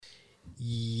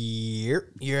You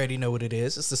already know what it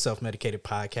is. It's the Self-Medicated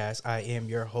Podcast. I am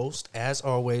your host, as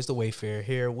always, the Wayfarer,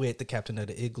 here with the Captain of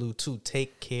the Igloo to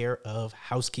take care of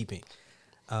housekeeping.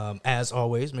 As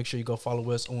always, make sure you go follow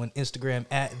us on Instagram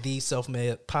at the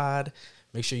Self-Med Pod.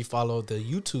 Make sure you follow the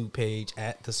YouTube page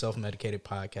at the Self-Medicated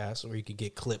Podcast, where you can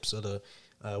get clips of the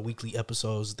weekly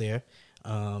episodes there.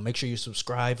 Make sure you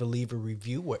subscribe and leave a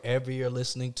review wherever you're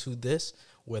listening to this,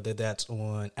 whether that's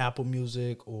on Apple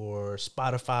Music or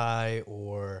Spotify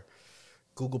or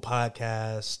Google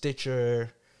Podcasts,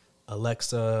 Stitcher,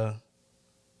 Alexa,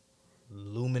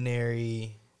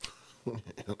 Luminary. I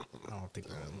don't think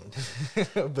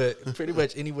that, but pretty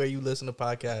much anywhere you listen to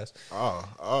podcasts.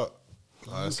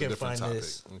 That's you a can find topic.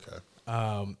 this. Okay.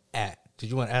 Did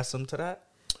you want to add something to that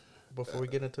before we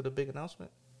get into the big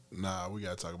announcement? Nah, we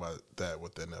gotta talk about that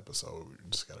within the episode. We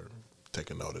just gotta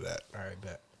take a note of that. All right,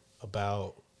 bet.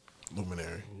 About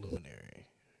Luminary.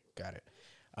 Got it.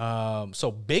 So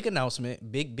big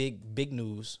announcement, big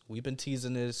news. We've been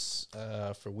teasing this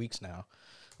for weeks now.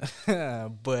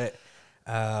 But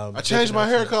I changed my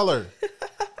hair color.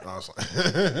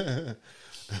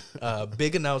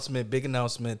 Big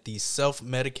announcement. The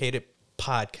Self-Medicated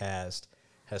Podcast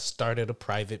has started a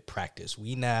private practice.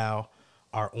 We now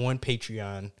are on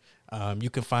Patreon. You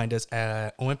can find us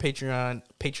on Patreon,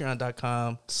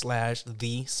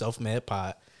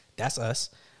 patreon.com/the-selfmedpod. That's us.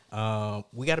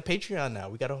 We got a Patreon now.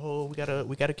 We got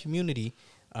a community.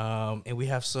 And we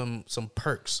have some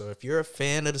perks. So if you're a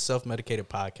fan of the Self-Medicated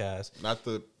Podcast, not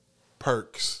the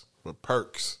perks, but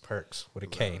perks. Perks with a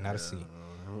K, not a C. K,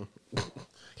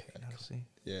 not a C.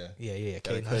 Yeah.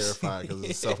 Gotta clarify because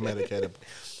it's self-medicated.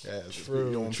 Yeah,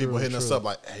 true. People hitting us up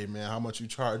like, "Hey man, how much you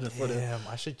charging for that?" Damn,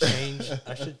 I should change.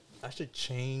 I should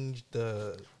change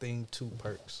the thing to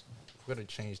perks. We're gonna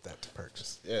change that to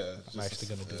perks. Yeah, I'm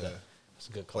actually gonna do that. It's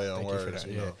a good play on words. You for that.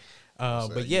 You know.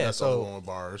 But yeah, so the one with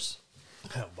bars.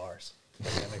 Bars.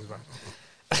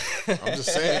 I'm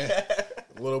just saying,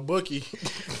 little bookie.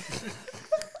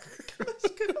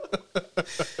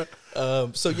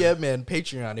 So yeah, man,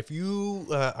 Patreon. If you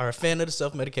are a fan of the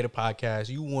Self-Medicated Podcast,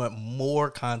 you want more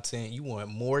content, you want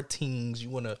more teams, you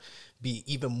want to be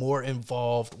even more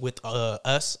involved with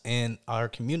us and our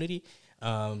community,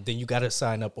 then you got to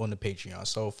sign up on the Patreon.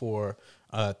 So for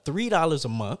 $3 a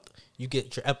month, you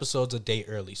get your episodes a day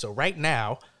early. So right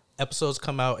now, episodes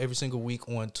come out every single week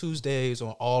on Tuesdays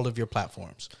on all of your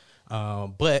platforms.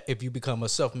 But if you become a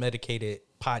Self-Medicated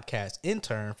Podcast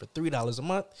intern for $3 a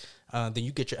month, then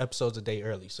you get your episodes a day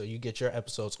early. So you get your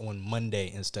episodes on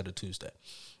Monday instead of Tuesday.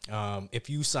 If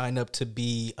you sign up to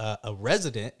be a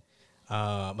resident,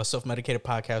 a Self-Medicated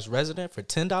Podcast resident for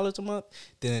 $10 a month,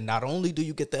 then not only do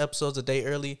you get the episodes a day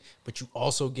early, but you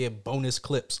also get bonus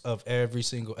clips of every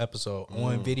single episode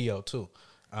on video too.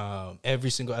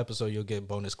 Every single episode you'll get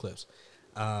bonus clips.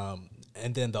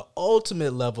 And then the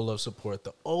ultimate level of support,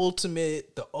 the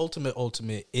ultimate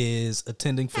is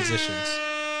attending physicians.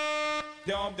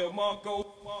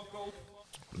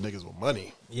 Niggas with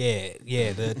money.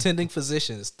 Yeah. The attending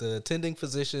physicians. The attending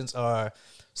physicians are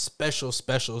special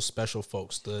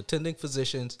folks. The attending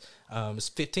physicians is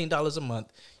 $15 a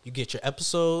month. You get your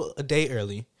episode a day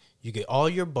early. You get all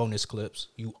your bonus clips.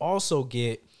 You also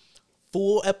get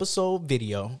full episode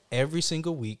video every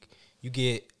single week. You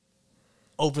get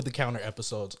over-the-counter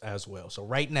episodes as well. So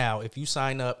right now, if you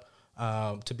sign up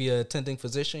to be an attending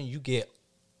physician, you get,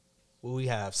 we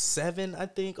have 7, I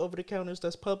think, over-the-counters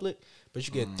that's public, but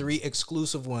you get 3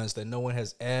 exclusive ones that no one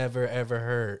has ever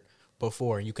heard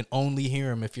before. You can only hear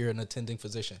them if you're an attending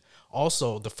physician.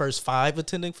 Also, the first 5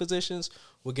 attending physicians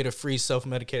will get a free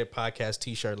Self-Medicated Podcast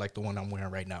t-shirt like the one I'm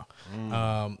wearing right now.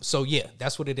 So yeah,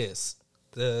 that's what it is.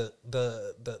 The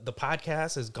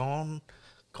podcast has gone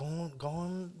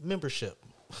membership.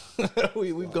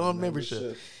 We've gone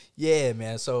membership. Yeah,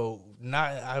 man. So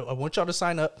I want y'all to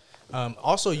sign up.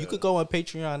 Also, you could go on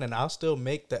Patreon, and I'll still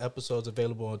make the episodes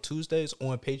available on Tuesdays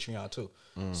on Patreon too.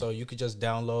 So you could just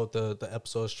download the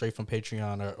episodes straight from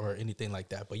Patreon or anything like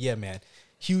that. But yeah, man,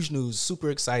 huge news. Super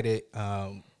excited.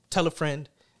 Tell a friend.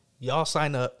 Y'all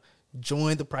sign up.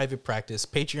 Join the private practice.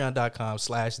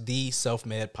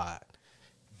 Patreon.com/the-selfmedpod.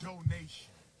 Donation.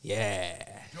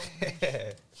 Yeah.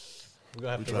 Donation. We're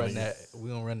gonna have to run that. We're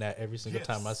gonna run that every single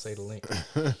time I say the link.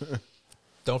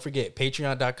 Don't forget,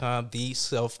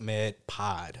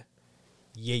 patreon.com/the-selfmedpod.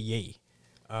 Yay.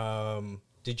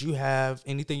 Did you have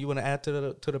anything you want to add to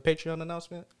the Patreon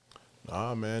announcement?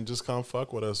 Nah, man, just come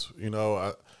fuck with us. You know,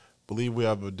 I believe we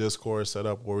have a Discord set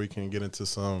up where we can get into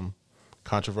some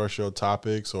controversial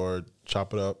topics or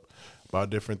chop it up about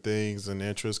different things and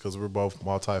interests because we're both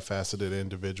multifaceted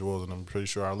individuals, and I'm pretty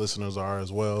sure our listeners are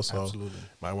as well. So, Absolutely.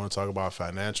 Might want to talk about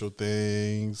financial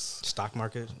things, stock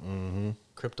market,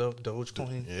 crypto,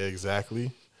 Dogecoin. Yeah,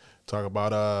 exactly. Talk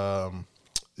about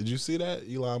did you see that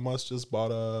Elon Musk just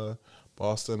bought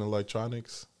Boston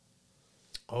Electronics?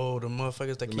 Oh, the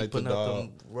motherfuckers that keep putting up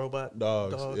them robot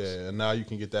dogs. Yeah, and now you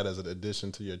can get that as an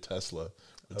addition to your Tesla.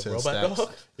 A robot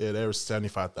dog? Yeah, they were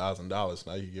 $75,000.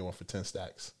 Now you can get one for 10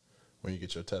 stacks when you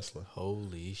get your Tesla.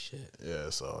 Holy shit. Yeah,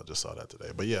 so I just saw that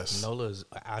today. But yes. Nola's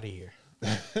out of here.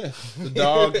 The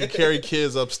dog can carry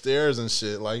kids upstairs and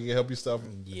shit. Like, it can help you stuff.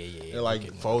 Yeah. It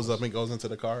like folds up and goes into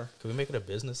the car. Can we make it a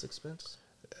business expense?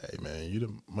 Hey, man, you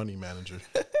the money manager.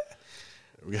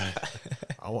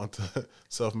 I want the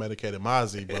self-medicated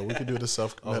Mozzie, but we can do the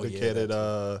self-medicated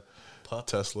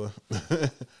Tesla.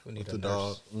 We need a the nurse.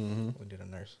 dog. Mm-hmm. We need a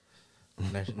nurse.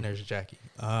 Nurse Jackie.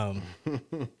 All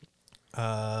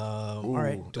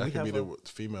right. Do that we could have be the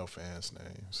female fans'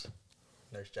 names.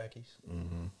 Nurse Jackie's?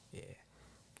 Mm-hmm. Yeah.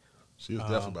 She was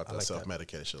definitely about that like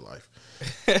self-medication life.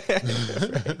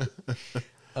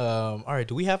 All right.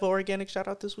 Do we have an organic shout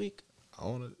out this week? I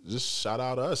want to just shout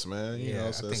out us, man. You know,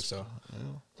 I think so. Yeah.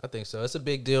 I think so. It's a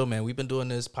big deal, man. We've been doing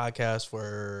this podcast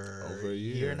for over a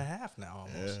year and a half now,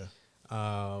 almost. Yeah.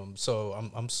 So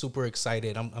I'm super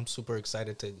excited. I'm super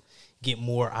excited to get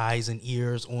more eyes and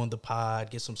ears on the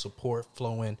pod, get some support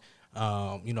flowing.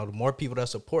 The more people that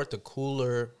support, the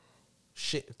cooler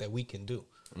shit that we can do,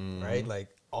 right? Like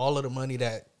all of the money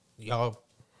that y'all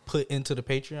put into the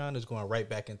Patreon is going right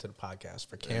back into the podcast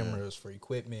for cameras, for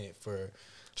equipment, for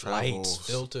lights,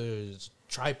 filters,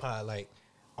 tripod, like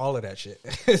all of that shit.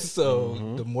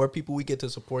 So the more people we get to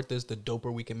support this, the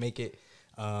doper we can make it,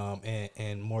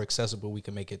 and more accessible we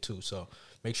can make it too. So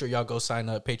make sure y'all go sign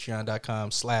up,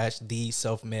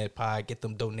 patreon.com/theselfmedpod. Get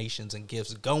them donations and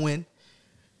gifts going.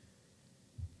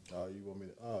 Oh, you want me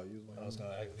to? Oh, you want me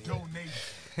to? Donation.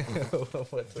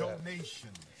 Donation.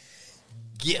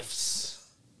 Gifts.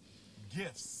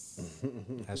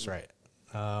 That's right.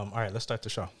 All right, let's start the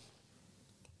show.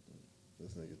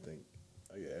 This nigga think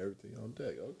I got everything on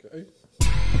deck. Okay.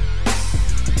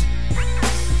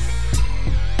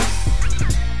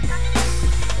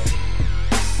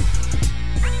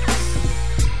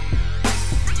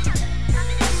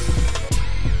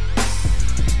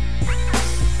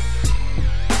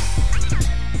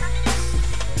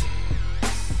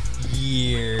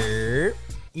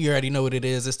 You already know what it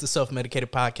is. It's the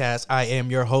Self-Medicated Podcast. I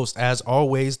am your host, as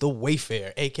always, the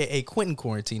Wayfarer, a.k.a. Quentin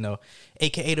Quarantino,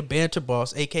 a.k.a. the Banter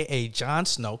Boss, a.k.a. Jon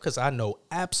Snow, because I know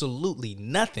absolutely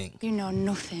nothing. You know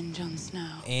nothing, Jon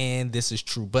Snow. And this is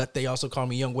true, but they also call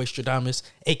me Young Wastradamus,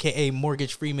 a.k.a.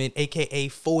 Mortgage Freeman, a.k.a.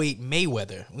 Floyd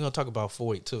Mayweather. We're going to talk about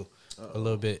Floyd, too, a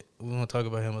little bit. We're going to talk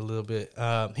about him a little bit.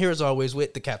 Here, as always,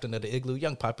 with the captain of the Igloo,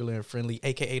 young, popular, and friendly,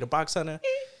 a.k.a. the Box Hunter,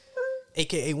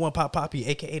 a.k.a. One Pop Poppy,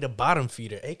 a.k.a. the Bottom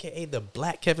Feeder, a.k.a. the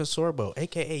Black Kevin Sorbo,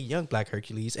 a.k.a. Young Black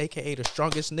Hercules, a.k.a. the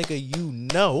strongest nigga you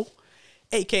know,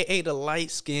 a.k.a. the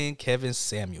light-skinned Kevin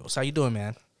Samuels. How you doing,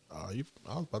 man? I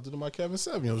was about to do my Kevin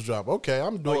Samuels drop. Okay,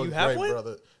 I'm doing great,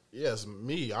 brother. Yes,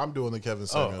 me. I'm doing the Kevin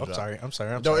Samuels drop. I'm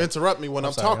sorry. Don't interrupt me when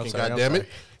I'm talking, goddammit.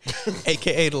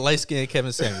 a.k.a. the light-skinned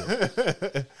Kevin Samuels.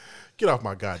 Get off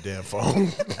my goddamn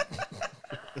phone.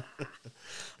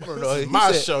 This is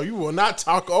my show. You will not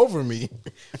talk over me.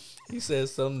 He said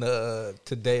something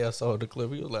today. I saw the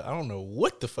clip. He was like, I don't know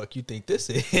what the fuck you think this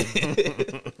is.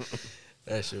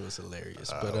 That shit was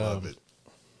hilarious. But I love it.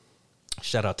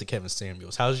 Shout out to Kevin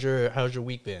Samuels. How's your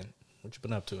week been? What you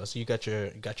been up to? I see you got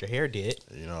your hair did.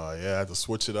 You know, I had to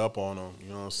switch it up on him. You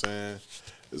know what I'm saying?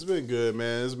 It's been good,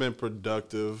 man. It's been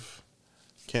productive.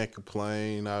 Can't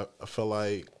complain. I feel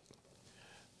like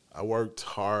I worked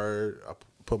hard. I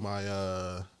put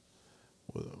my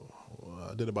I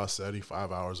did about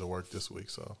 75 hours of work this week,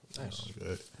 so nice.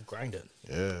 Good. Grinding.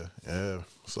 Yeah.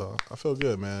 So I feel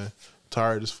good, man.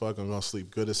 Tired as fuck. I'm gonna sleep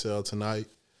good as hell tonight.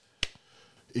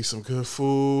 Eat some good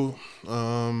food.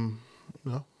 I'm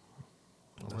ready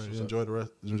to enjoy the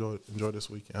rest. Enjoy this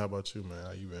weekend. How about you, man?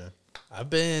 How you been?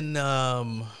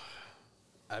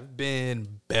 I've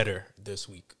been better this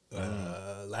week.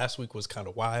 Last week was kind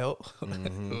of wild.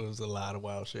 There was a lot of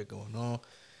wild shit going on.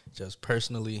 Just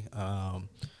personally,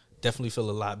 definitely feel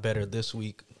a lot better this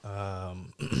week. The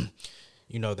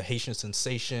Haitian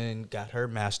sensation got her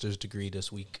master's degree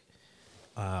this week.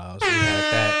 So we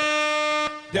had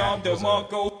that.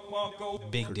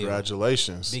 Big deal.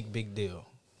 Congratulations. Big deal.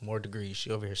 More degrees.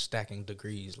 She over here stacking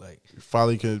degrees. Like,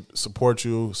 finally could support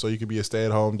you so you could be a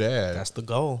stay-at-home dad. That's the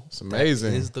goal. It's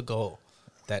amazing. That is the goal.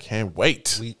 That can't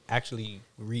wait. We actually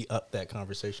re-upped that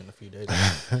conversation a few days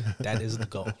ago. That is the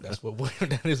goal. That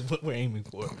is what we're aiming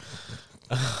for.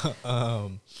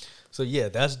 So yeah,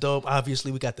 that's dope.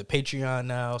 Obviously, we got the Patreon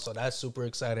now, so that's super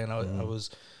exciting. I was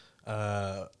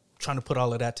trying to put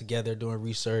all of that together, doing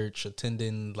research,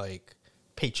 attending like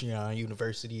Patreon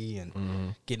University,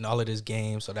 and getting all of this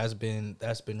game. So that's been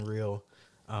real.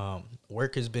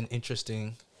 Work has been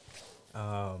interesting.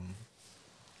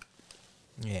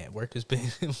 Yeah, work has been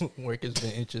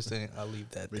interesting. I'll leave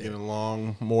that Been there. getting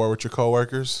along more with your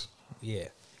coworkers? Yeah.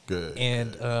 Good.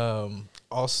 And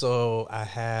also I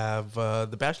have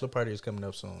the bachelor party is coming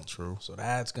up soon. True. So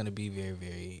that's gonna be very,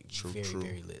 very, True.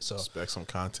 very lit. So expect some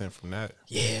content from that.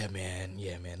 yeah, man.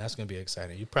 That's gonna be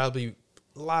exciting. A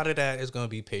lot of that is gonna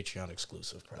be Patreon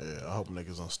exclusive, probably. Yeah, I hope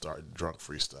niggas don't start drunk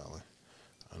freestyling.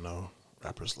 I know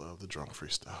rappers love the drunk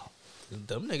freestyle.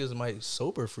 Them niggas might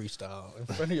sober freestyle in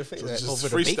front of your face. Just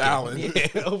over freestyling. The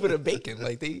bacon. Yeah, over the bacon.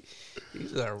 Like these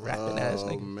are rapping ass Oh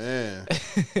niggas. man.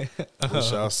 We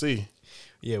shall see.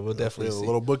 Yeah, we'll definitely see. A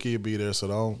little bookie will be there, so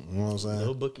don't, you know what I'm saying?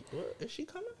 Little Bookie. What, is she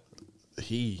coming?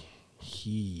 He.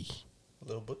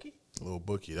 Little Bookie? Little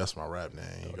Bookie, that's my rap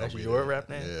name. Oh, that's your rap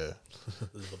name? Yeah.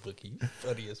 Little Bookie. You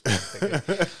funny as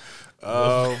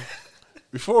fuck.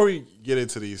 Before we get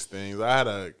into these things, I had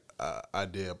a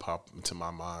idea pop into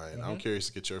my mind. I'm curious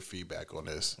to get your feedback on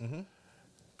this.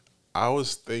 I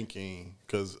was thinking,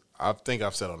 because I think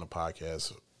I've said on the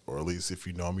podcast, or at least if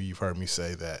you know me, you've heard me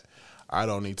say that I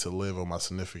don't need to live with my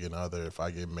significant other if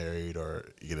I get married or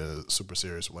get in a super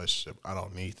serious relationship. I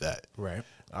don't need that. Right.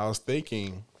 I was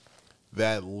thinking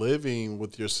that living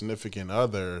with your significant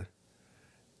other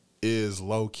is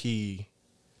low key.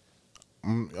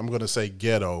 I'm going to say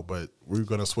ghetto, but we're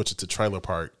going to switch it to trailer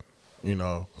park,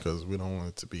 because we don't want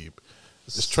it to be.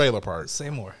 It's trailer park. Say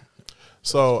more.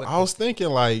 So I was thinking,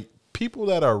 like, people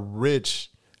that are rich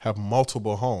have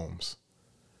multiple homes.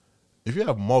 If you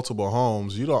have multiple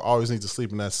homes, you don't always need to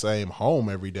sleep in that same home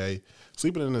every day.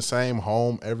 Sleeping in the same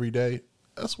home every day,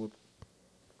 that's what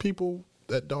people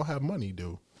that don't have money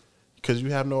do, because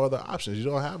you have no other options. You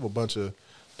don't have a bunch of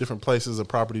different places and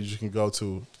properties you can go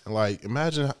to. And, like,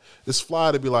 imagine it's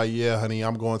fly to be like, yeah, honey,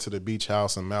 I'm going to the beach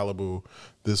house in Malibu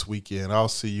this weekend. I'll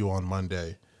see you on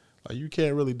Monday. Like, you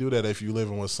can't really do that if you're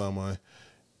living with someone,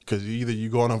 because either you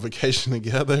going on vacation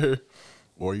together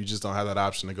or you just don't have that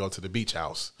option to go to the beach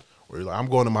house. Or you're like, I'm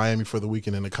going to Miami for the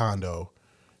weekend in a condo.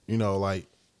 Like,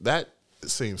 that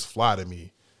seems fly to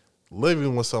me.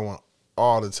 Living with someone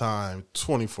all the time,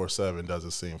 24/7,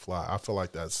 doesn't seem fly. I feel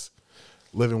like that's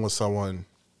living with someone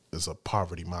is a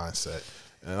poverty mindset.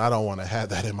 And I don't want to have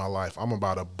that in my life. I'm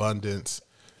about abundance,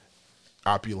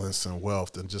 opulence, and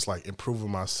wealth, and just like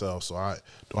improving myself so I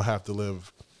don't have to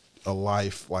live a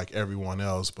life like everyone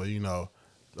else. But,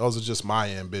 those are just my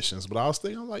ambitions. But I was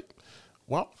thinking, like,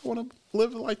 why do I want to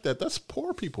live like that? That's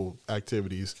poor people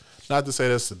activities. Not to say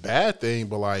that's a bad thing,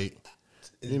 but, like,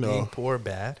 Being poor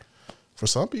bad? For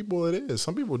some people it is.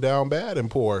 Some people down bad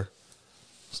and poor.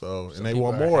 So, and they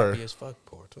want People are more. happy as fuck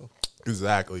poor too.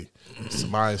 Exactly. It's a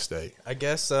mind state. I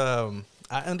guess I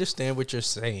understand what you're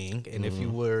saying, and if you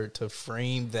were to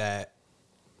frame that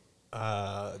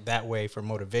that way for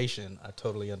motivation, I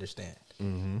totally understand.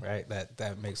 Right?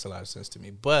 That makes a lot of sense to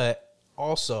me. But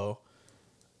also,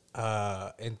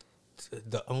 and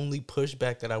the only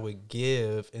pushback that I would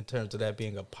give in terms of that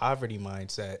being a poverty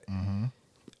mindset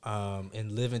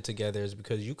and living together is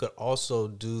because you could also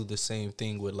do the same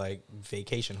thing with like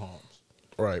vacation homes.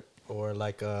 Right. Or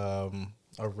like a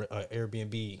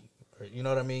Airbnb, or, you know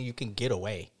what I mean? You can get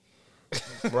away,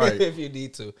 right? If you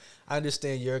need to. I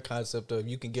understand your concept of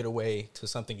you can get away to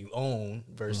something you own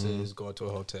versus going to a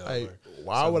hotel. Hey,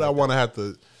 why would I want to have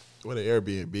to with an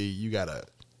Airbnb? You gotta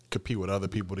compete with other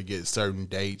people to get certain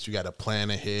dates. You gotta plan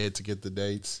ahead to get the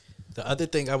dates. The other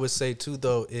thing I would say too,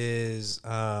 though, is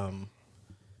I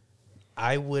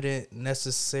wouldn't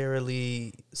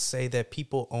necessarily say that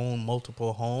people own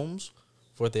multiple homes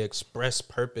for the express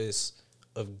purpose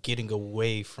of getting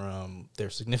away from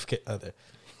their significant other.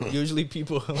 Usually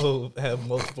people have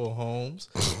multiple homes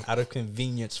out of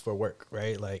convenience for work,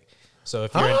 right? Like, so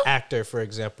if you're an actor, for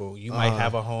example, you might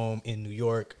have a home in New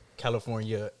York,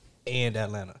 California, and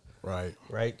Atlanta. Right.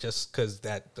 Right? Just because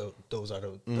those are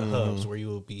the hubs where you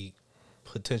will be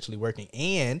potentially working.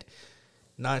 And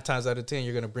 9 times out of 10,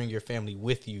 you're going to bring your family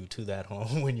with you to that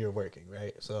home when you're working,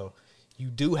 right? So you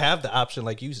do have the option,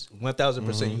 like you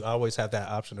 1,000%, you always have that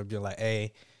option of being like,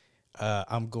 hey,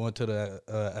 I'm going to the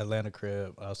Atlanta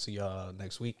crib. I'll see y'all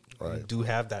next week. Right. You do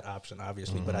have that option,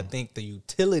 obviously. But I think the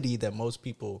utility that most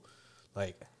people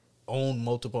like own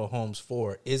multiple homes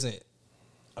for isn't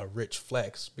a rich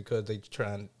flex because they're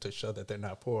trying to show that they're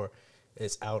not poor.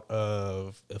 It's out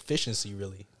of efficiency,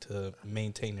 really, to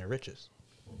maintain their riches.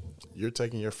 You're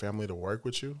taking your family to work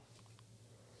with you?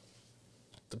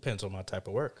 Depends on my type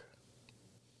of work.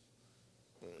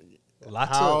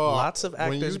 Lots of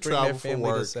actors bring their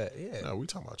family to set. Yeah. No, we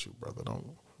talking about you, brother. Don't.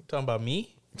 You talking about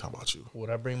me? We talking about you. Would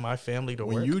I bring my family to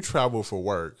work? When you travel for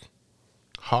work,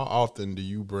 how often do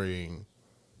you bring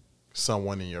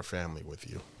someone in your family with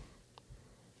you?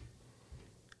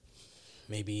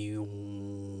 Maybe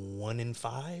 1 in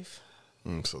 5.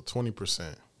 So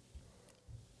 20%.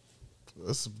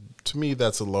 To me,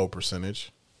 that's a low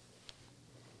percentage.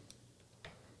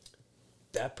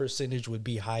 That percentage would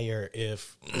be higher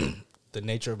if the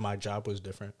nature of my job was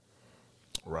different.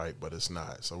 Right, but it's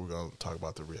not. So we're going to talk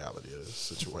about the reality of the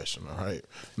situation, all right?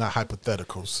 Not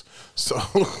hypotheticals. So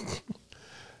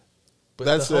But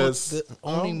that says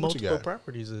owning what you multiple got?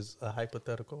 properties is a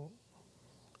hypothetical.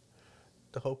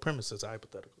 The whole premise is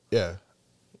hypothetical. Yeah,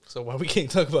 So why we can't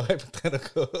talk about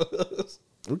hypotheticals?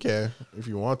 we can if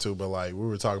you want to, but like we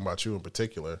were talking about you in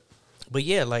particular. But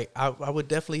yeah, like I would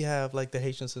definitely have like the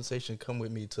Haitian sensation come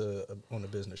with me on a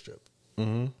business trip.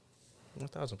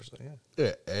 1,000%, yeah.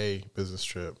 Yeah, a business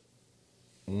trip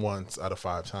once out of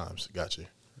 5 times. Got you.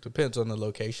 Depends on the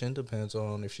location. Depends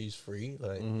on if she's free.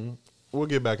 Like, We'll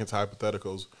get back into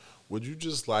hypotheticals. Would you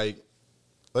just like,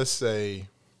 let's say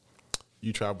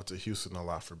you travel to Houston a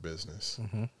lot for business.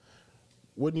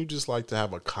 Wouldn't you just like to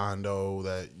have a condo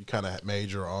that you kind of made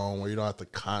your own where you don't have to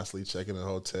constantly check in a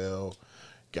hotel?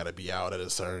 Got to be out at a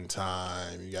certain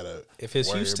time. You got to. if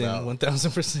it's Houston,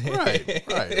 1,000%.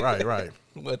 Right.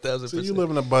 1,000%. So you live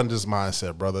in abundance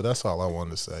mindset, brother. That's all I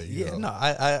wanted to say. You know? No,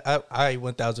 I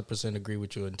 1,000% agree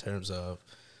with you in terms of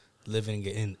living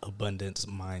in abundance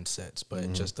mindsets,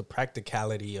 but just the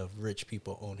practicality of rich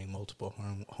people owning multiple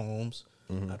homes,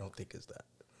 I don't think is that.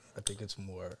 I think it's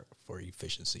more for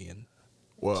efficiency and.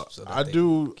 Well, so that I they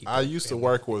do. keep I their used to family.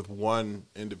 work with one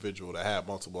individual that had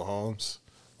multiple homes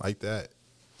like that,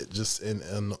 just in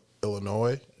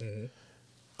Illinois.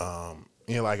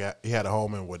 He had a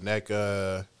home in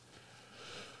Winnetka,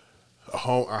 a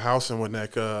house in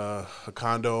Winnetka, a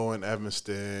condo in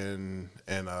Evanston,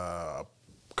 and a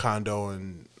condo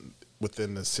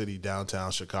within the city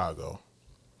downtown Chicago.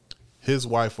 His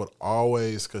wife would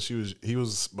always, because he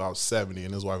was about 70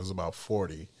 and his wife was about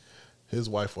 40. His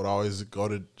wife would always go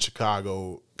to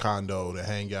Chicago condo to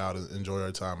hang out and enjoy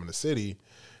her time in the city.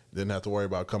 Didn't have to worry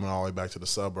about coming all the way back to the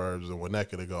suburbs and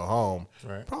Winnetka to go home.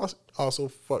 Right. Probably also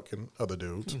fucking other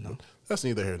dudes. You know. That's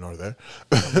neither here nor there.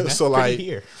 That's So like, pretty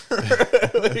here.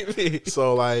 What do you mean?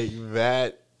 so like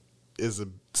that is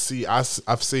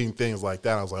I've seen things like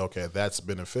that. I was like, okay, that's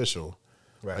beneficial.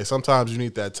 Right. Like sometimes you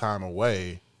need that time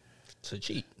away To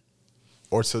cheat.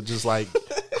 or to just like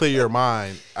clear your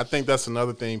mind. I think that's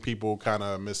another thing people kind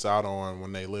of miss out on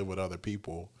when they live with other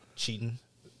people. Cheating.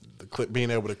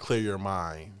 Being able to clear your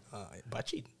mind. By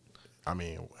cheating. I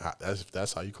mean,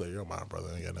 that's how you clear your mind, brother.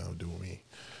 Ain't got nothing to do with me.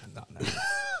 No.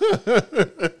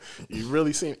 You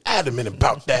really seem adamant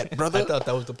about that, brother. I thought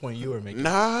that was the point you were making.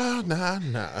 Nah.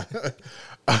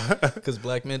 Because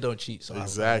black men don't cheat. So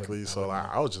Exactly. So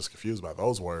I was just confused by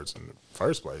those words in the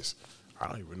first place. I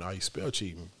don't even know how you spell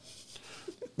cheating.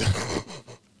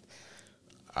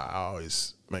 I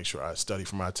always make sure I study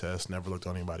for my test, never looked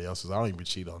on anybody else's. I don't even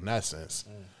cheat on that sense.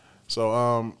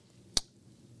 So,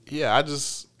 yeah,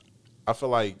 I feel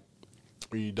like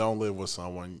when you don't live with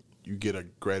someone, you get a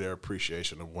greater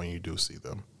appreciation of when you do see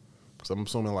them. So I'm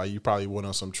assuming like you probably went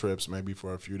on some trips maybe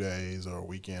for a few days or a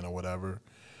weekend or whatever,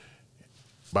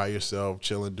 by yourself,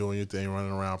 chilling, doing your thing,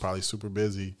 running around, probably super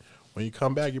busy. When you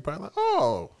come back, you're probably like,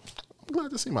 oh, I'm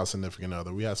glad to see my significant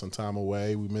other. We had some time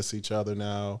away. We miss each other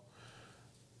now.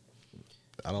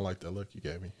 I don't like that look you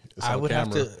gave me. It's I on would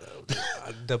camera. have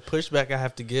to. The pushback I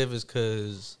have to give is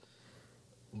because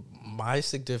my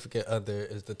significant other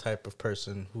is the type of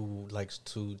person who likes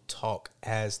to talk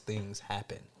as things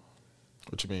happen.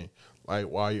 What you mean? Like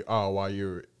while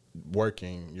you're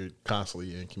working, you're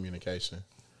constantly in communication.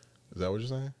 Is that what you're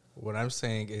saying? What I'm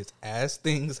saying is, as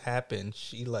things happen,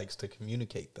 she likes to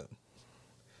communicate them.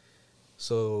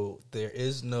 So there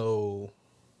is no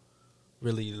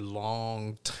really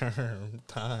long-term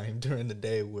time during the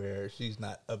day where she's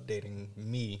not updating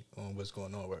me on what's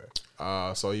going on with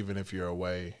her. So even if you're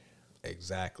away,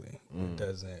 Exactly. It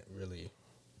doesn't really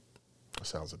that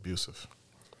sounds abusive.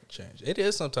 change. It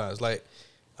is sometimes. Like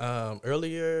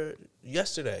earlier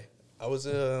yesterday, I was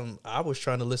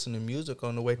trying to listen to music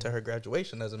on the way to her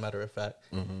graduation, as a matter of fact.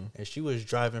 And she was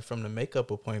driving from the makeup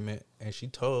appointment, and she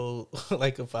told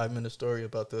like a 5-minute story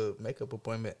about the makeup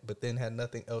appointment, but then had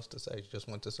nothing else to say. She just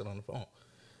wanted to sit on the phone.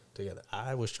 together.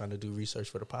 I was trying to do research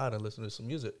for the pod and listen to some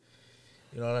music.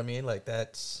 You know what I mean? Like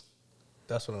that's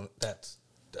what I'm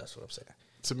saying.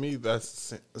 To me,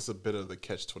 that's a bit of the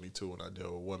catch-22 when I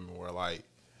deal with women, where like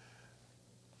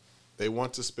they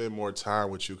want to spend more time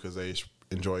with you because they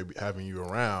enjoy having you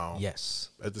around. Yes.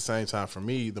 At the same time, for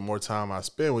me, the more time I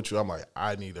spend with you, I'm like,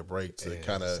 I need a break to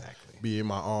kind of be in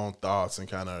my own thoughts and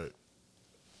kind of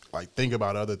like think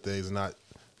about other things and not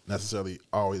necessarily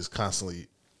always constantly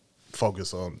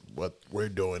focus on what we're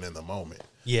doing in the moment.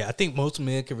 Yeah, I think most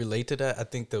men can relate to that. I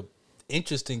think the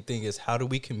interesting thing is, how do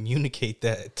we communicate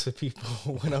that to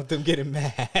people without them getting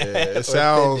mad? Yeah, it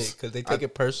sounds because they take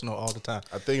it personal all the time.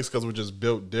 I think it's because we're just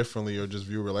built differently or just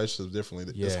view relationships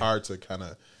differently. Yeah. It's hard to kind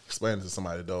of explain it to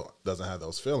somebody that doesn't have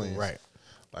those feelings. Right.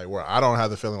 Like where I don't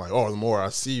have the feeling like, oh, the more I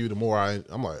see you, the more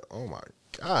I'm like, oh my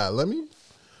God, I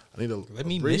need a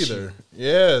Miss breather. you.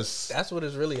 Yes. That's what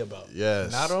it's really about.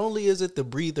 Yes. Not only is it the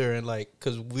breather and like,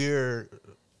 because we're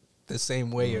the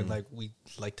same way and like we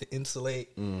like to insulate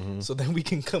so then we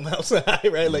can come outside,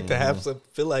 right? Like to have some,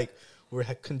 feel like we're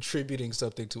contributing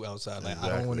something to outside. Like I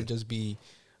don't want to just be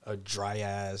a dry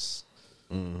ass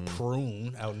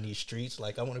prune out in these streets.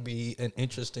 Like I want to be an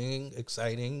interesting,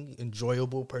 exciting,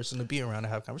 enjoyable person to be around and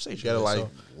have conversations. You gotta with. like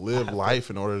live life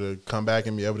in order to come back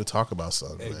and be able to talk about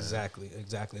something. Exactly.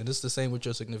 And it's the same with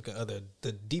your significant other.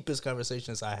 The deepest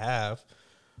conversations I have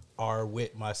are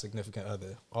with my significant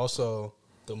other. Also,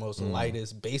 the most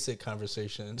lightest, basic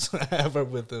conversations I have are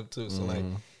with them too. So like,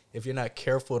 if you're not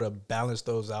careful to balance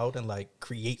those out and like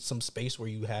create some space where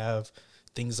you have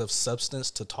things of substance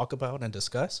to talk about and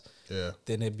discuss,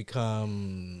 then it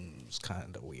becomes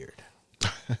kind of weird.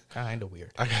 Kind of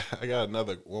weird. I got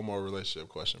one more relationship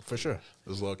question for sure.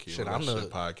 This is low key I'm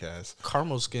relationship the podcast.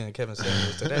 Caramel skin Kevin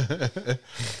Samuels today.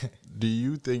 Do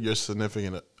you think your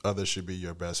significant other should be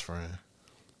your best friend?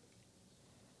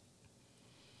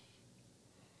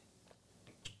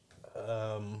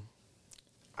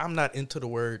 I'm not into the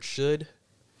word should.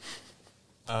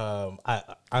 I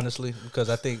honestly, because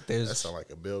I think there's That sounds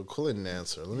like a Bill Clinton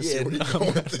answer. Let me Yeah, see where no, you're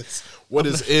going with this. What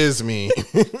does is mean?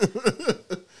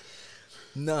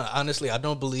 No, honestly, I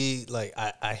don't believe, like,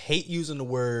 I hate using the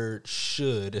word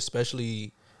should,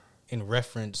 especially in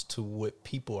reference to what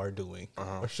people are doing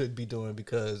or should be doing,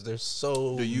 because there's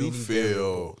so Do you many feel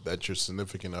variables. that your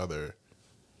significant other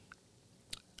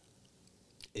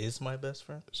Is my best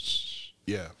friend?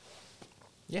 Yeah,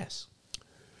 Yes.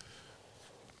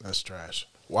 that's trash.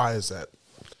 Why is that?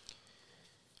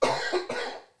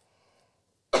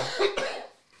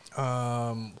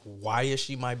 Why is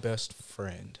she my best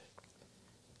friend?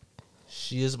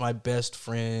 She is my best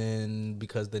friend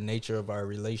because the nature of our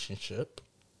relationship,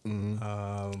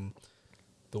 the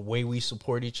way we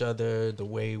support each other, the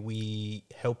way we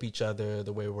help each other,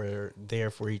 the way we're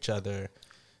there for each other,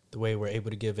 the way we're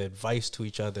able to give advice to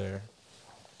each other.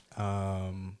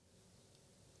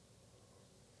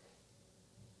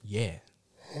 Yeah.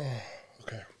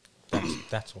 Okay.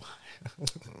 That's why.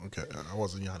 Okay, I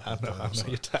wasn't yawning. I know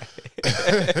you're tired.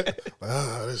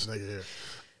 This nigga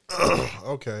here.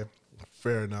 Okay,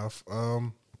 fair enough.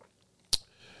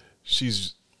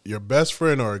 She's your best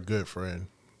friend or a good friend?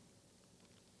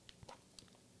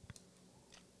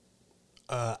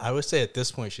 I would say at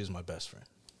this point she's my best friend.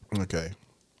 Okay,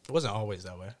 It wasn't always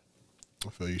that way. I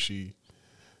feel you. She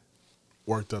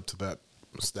worked up to that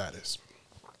status.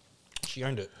 She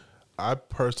earned it. I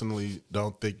personally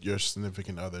don't think your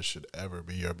significant other should ever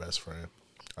be your best friend.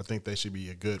 I think they should be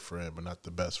a good friend, but not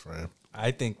the best friend.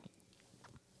 I think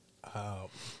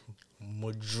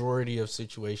majority of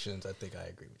situations, I think I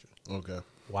agree with you. Okay.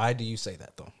 Why do you say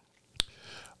that, though?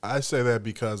 I say that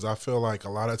because I feel like a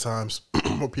lot of times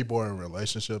when people are in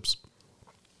relationships,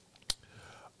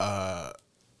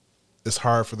 it's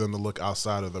hard for them to look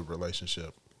outside of the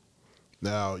relationship.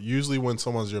 Now, usually when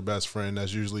someone's your best friend,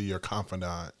 that's usually your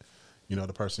confidant. You know,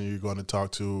 the person you're going to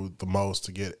talk to the most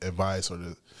to get advice or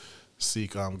to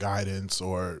seek guidance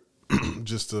or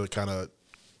just to kind of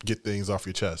get things off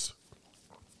your chest.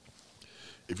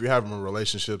 If you're having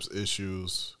relationships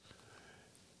issues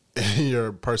and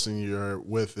your person you're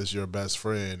with is your best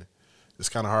friend, it's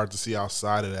kind of hard to see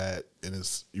outside of that, and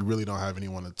you really don't have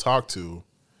anyone to talk to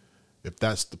if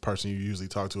that's the person you usually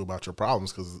talk to about your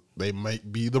problems, because they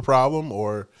might be the problem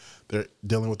or they're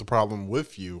dealing with the problem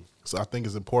with you. So I think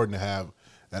it's important to have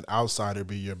that outsider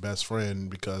be your best friend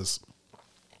because,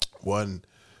 one,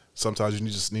 sometimes you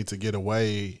just need to get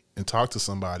away and talk to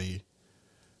somebody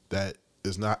that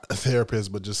is not a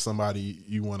therapist, but just somebody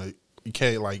you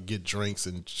can't like get drinks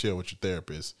and chill with your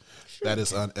therapist. Sure, that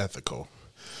is unethical.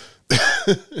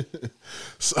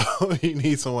 So you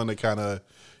need someone to kind of,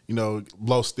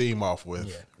 blow steam off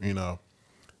with,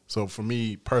 So for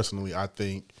me personally, I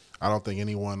don't think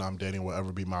anyone I'm dating will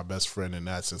ever be my best friend in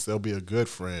that sense. They'll be a good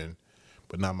friend,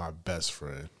 but not my best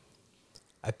friend.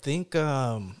 I think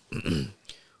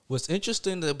what's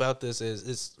interesting about this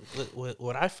is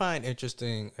what I find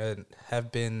interesting and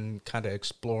have been kind of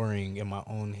exploring in my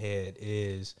own head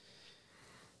is,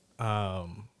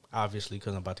 obviously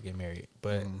because I'm about to get married,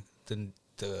 but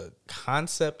the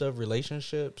concept of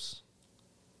relationships,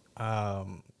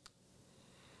 and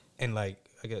like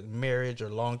I guess marriage or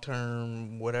long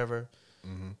term whatever,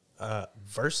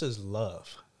 versus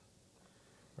love,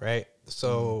 right?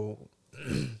 So.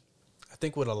 I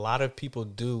think what a lot of people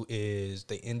do is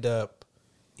they end up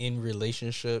in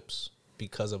relationships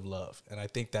because of love. And I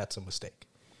think that's a mistake.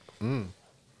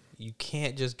 You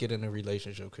can't just get in a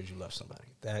relationship because you love somebody.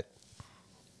 That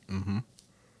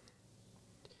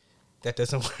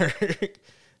doesn't work.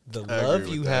 The love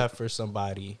you have for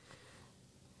somebody.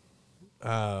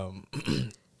 So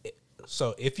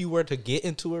if you were to get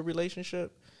into a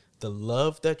relationship, the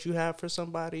love that you have for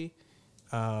somebody,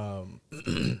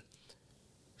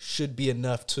 should be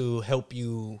enough to help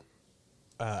you,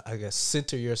 I guess,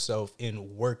 center yourself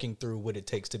in working through what it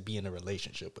takes to be in a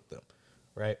relationship with them,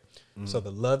 right? So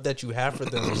the love that you have for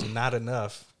them is not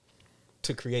enough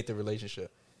to create the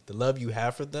relationship. The love you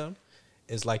have for them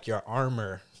is like your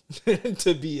armor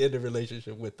to be in a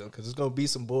relationship with them, because it's going to be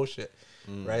some bullshit,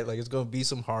 right? Like it's going to be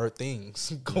some hard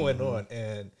things going on.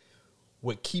 And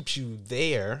what keeps you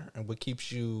there and what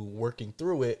keeps you working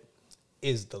through it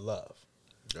is the love.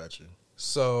 Gotcha.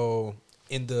 So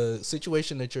in the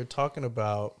situation that you're talking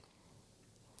about,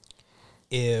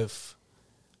 if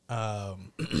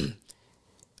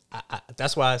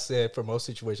that's why I said for most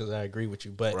situations I agree with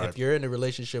you. But if you're in a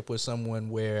relationship with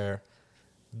someone where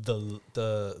the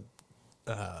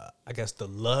I guess the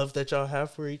love that y'all have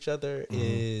for each other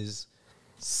is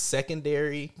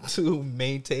secondary to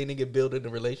maintaining and building a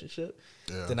relationship,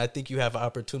 then I think you have an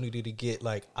opportunity to get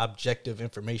like objective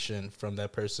information from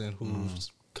that person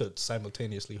who's could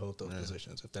simultaneously hold those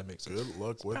positions, if that makes sense. Good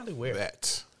luck with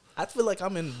that. I feel like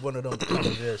I'm in one of those kind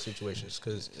of rare situations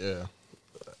because,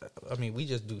 I mean, we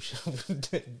just do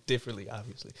shit differently,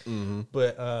 obviously.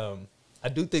 But I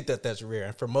do think that that's rare.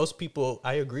 And for most people,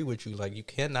 I agree with you. Like, you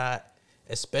cannot,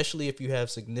 especially if you have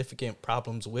significant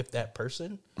problems with that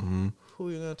person, who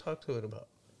are you going to talk to it about?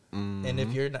 And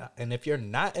if you're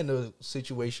not in a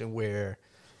situation where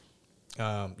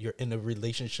you're in a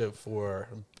relationship for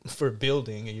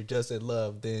building and you're just in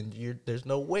love, then there's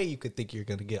no way you could think you're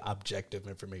going to get objective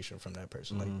information from that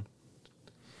person. Like,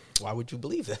 why would you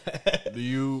believe that? Do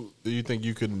you think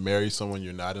you could marry someone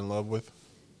you're not in love with?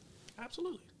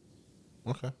 Absolutely.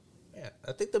 Okay. Yeah,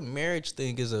 I think the marriage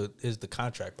thing is the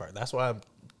contract part. That's why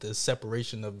the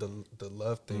separation of the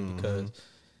love thing, because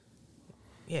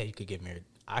you could get married.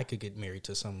 I could get married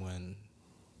to someone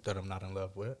that I'm not in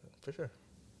love with, for sure.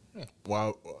 Yeah.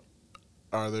 Why?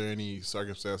 Are there any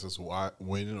circumstances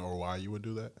when or why you would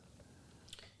do that?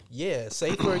 Yeah.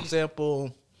 Say, for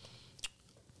example,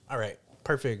 all right,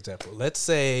 perfect example. Let's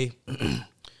say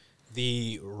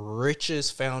the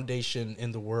richest foundation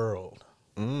in the world.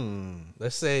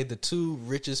 Let's say the two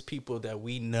richest people that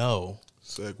we know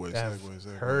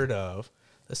heard of,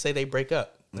 let's say they break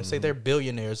up. Let's say they're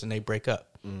billionaires and they break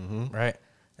up, right?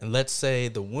 And let's say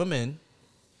the woman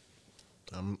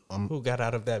who got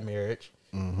out of that marriage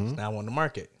is now on the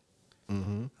market. I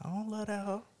don't love that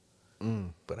hoe,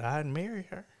 but I'd marry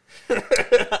her.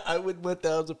 I would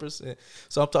 1,000%.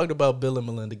 So I'm talking about Bill and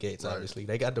Melinda Gates. Obviously,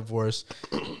 they got divorced,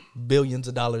 billions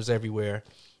of dollars everywhere.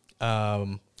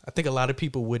 I think a lot of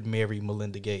people would marry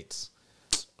Melinda Gates.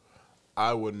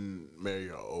 I wouldn't marry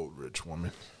an old rich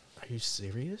woman. Are you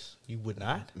serious? You would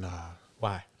not? Nah.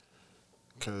 Why?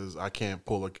 Because I can't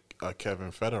pull a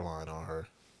Kevin Federline on her.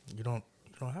 You don't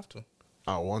have to.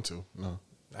 I don't want to. No.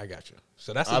 I got you.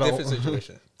 So that's a different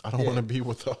situation. I don't want to be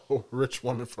with a rich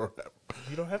woman for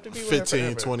You don't have to be with 15,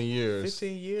 her 20 years.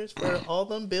 15 years for all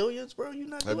them billions, bro? You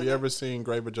not Have doing you that? ever seen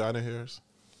Gray Vagina Hairs?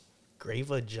 Gray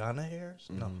Vagina Hairs?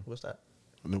 No. What's that?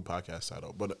 A new podcast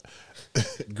title. But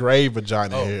Gray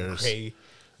Vagina Hairs. Gray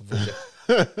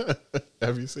Vagina.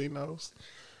 Have you seen those?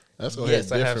 That's gonna yes,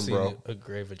 hit different, I have seen bro. a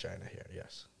gray vagina hair,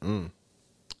 yes.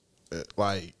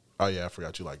 Like, oh yeah, I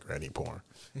forgot you like granny porn.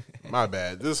 My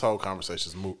bad. This whole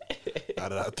conversation's moot. Now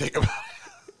that I think about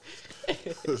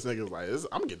it. This nigga's like,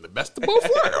 I'm getting the best of both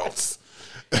worlds.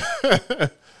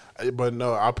 But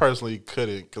no, I personally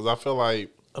couldn't, because I feel like...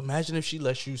 Imagine if she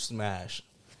lets you smash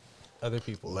other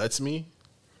people. Lets me?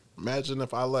 Imagine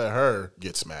if I let her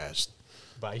get smashed.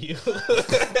 By you.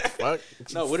 Fuck.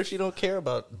 No, what if she don't care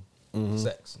about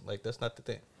sex? Like, that's not the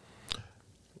thing.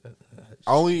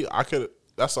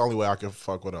 that's the only way I can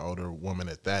fuck with an older woman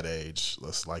at that age.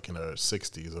 That's like in her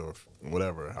 60s or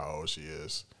whatever, how old she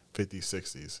is, 50s,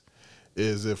 60s,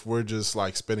 is if we're just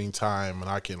like spending time and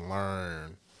I can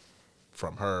learn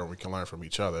from her and we can learn from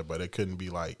each other. But it couldn't be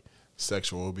like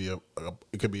sexual.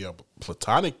 It could be a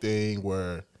platonic thing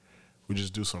where we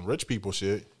just do some rich people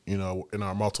shit, you know, in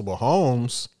our multiple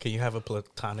homes. Can you have a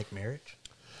platonic marriage?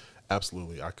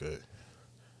 Absolutely, I could.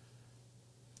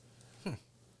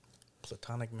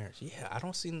 Platonic marriage. Yeah, I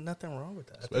don't see nothing wrong with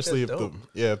that. Especially if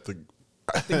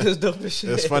I think that's dope as shit.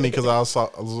 It's funny because I was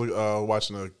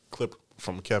watching a clip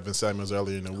from Kevin Samuels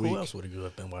earlier in the week. Who else would you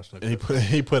have been watching? And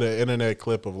he put an internet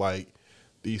clip of like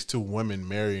these two women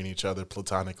marrying each other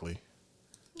platonically.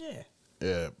 Yeah.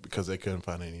 Yeah, because they couldn't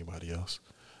find anybody else.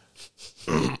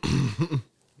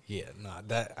 Yeah,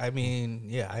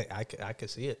 I could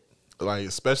see it. Like,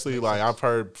 especially like I've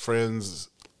heard friends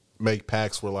make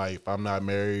pacts where like if I'm not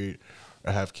married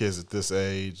or have kids at this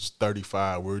age,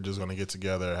 35, we're just gonna get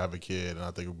together, have a kid, and I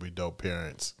think we'd be dope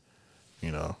parents.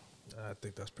 You know, I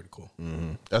think that's pretty cool.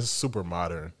 Mm-hmm. That's super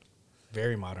modern.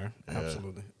 Very modern. Yeah.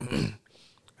 Absolutely.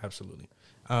 Absolutely.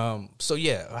 So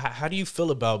yeah, how do you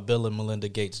feel about Bill and Melinda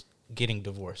Gates getting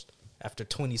divorced after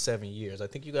 27 years? I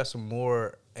think you got some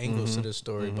more angles to this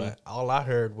story, but all I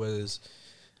heard was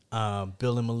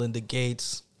Bill and Melinda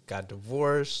Gates got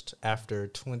divorced after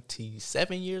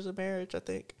 27 years of marriage, I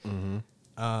think.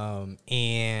 And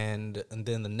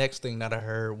then the next thing that I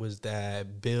heard was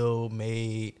that Bill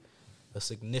made a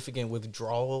significant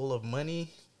withdrawal of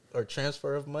money or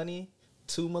transfer of money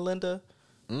to Melinda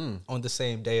on the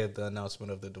same day of the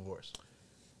announcement of the divorce.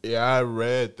 Yeah, I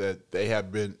read that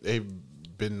they've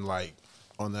been like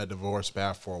on that divorce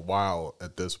path for a while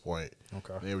at this point.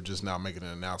 Okay. They were just now making an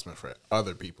announcement for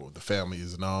other people. The family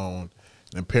is known.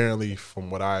 And apparently, from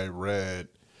what I read,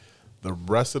 the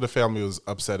rest of the family was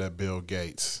upset at Bill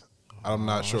Gates. I'm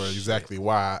not sure exactly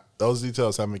why. Those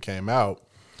details haven't came out.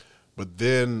 But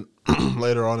then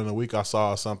later on in the week, I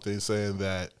saw something saying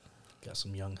that Got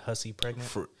some young hussy pregnant.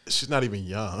 she's not even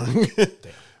young.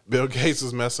 Bill Gates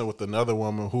was messing with another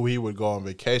woman who he would go on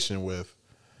vacation with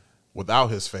without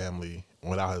his family,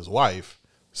 without his wife,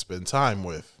 spend time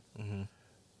with.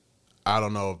 I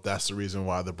don't know if that's the reason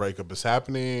why the breakup is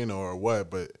happening or what,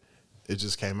 but it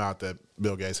just came out that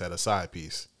Bill Gates had a side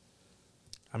piece.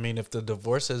 I mean, if the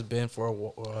divorce has been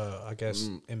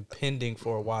impending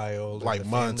for a while. Like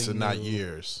months and not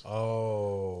years.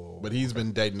 Oh. But he's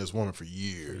been dating this woman for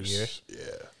years. Yeah.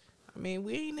 I mean,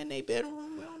 we ain't in their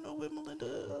bedroom. We don't know where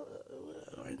Melinda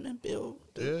and Bill.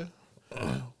 Yeah.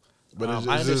 But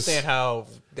I understand how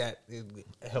that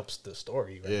helps the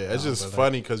story. Right it's just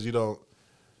funny because you don't.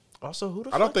 Also, who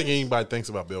the I don't think anybody thinks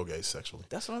about Bill Gates sexually.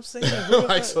 That's what I'm saying.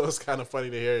 Like, so it's kind of funny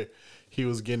to hear he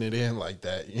was getting it in like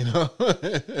that, you know?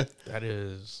 That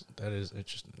is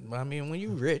interesting. I mean, when you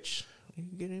rich, you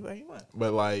can get anybody you want.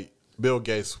 But like, Bill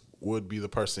Gates would be the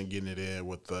person getting it in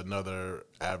with another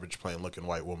average plain looking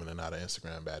white woman and not an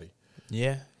Instagram baddie.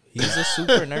 Yeah, he's a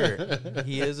super nerd.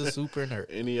 He is a super nerd.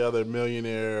 Any other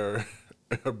millionaire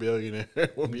or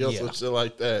billionaire would be on some shit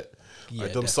like that. Yeah,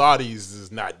 like them Saudis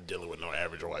is not dealing with no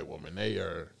average white woman. They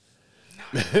are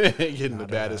getting the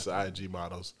baddest IG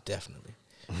models. Definitely.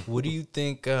 What do you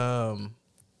think? But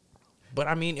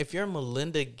I mean, if you're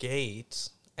Melinda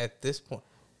Gates at this point,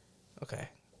 okay.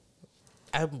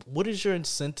 What is your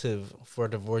incentive for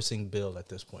divorcing Bill at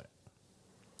this point?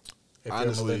 If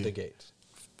Honestly, you're Melinda Gates,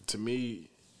 to me,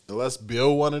 unless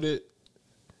Bill wanted it,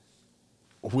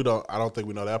 I don't think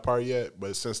we know that part yet.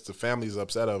 But since the family's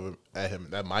upset at him,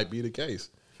 that might be the case.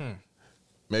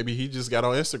 Maybe he just got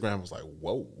on Instagram and was like,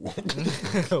 whoa. Wait a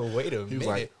minute. He was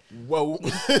like, whoa.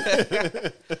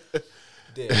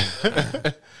 He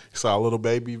Saw a little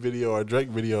baby video or a Drake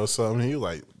video or something. He was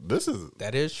like,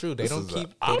 that is true. They don't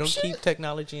keep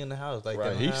technology in the house. Like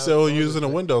right. He's still using a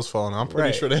Windows phone. I'm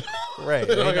pretty sure they right.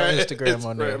 They got Instagram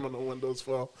on there. on the Windows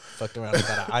phone. Fucked around and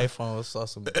got an iPhone, saw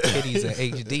some titties in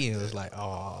HD and was like,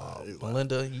 oh,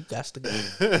 Melinda, you got to go.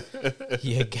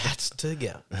 You got to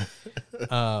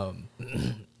go.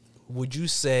 Would you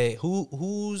say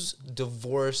whose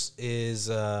divorce is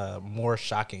more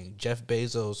shocking, Jeff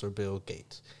Bezos or Bill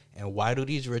Gates? And why do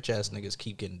these rich ass niggas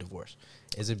keep getting divorced?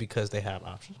 Is it because they have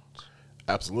options?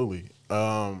 Absolutely.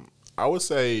 I would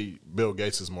say Bill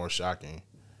Gates is more shocking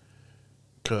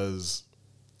because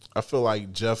I feel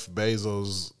like Jeff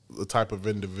Bezos, the type of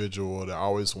individual that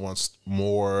always wants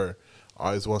more,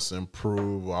 always wants to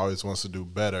improve, always wants to do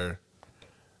better.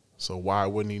 So why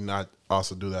wouldn't he not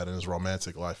also do that in his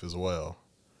romantic life as well?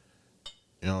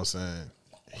 You know what I'm saying?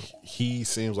 He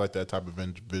seems like that type of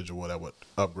individual that would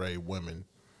upgrade women.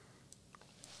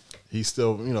 He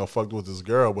still, fucked with his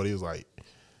girl, but he was like,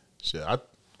 shit, I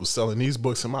was selling these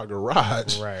books in my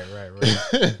garage.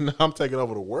 Right. Now I'm taking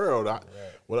over the world.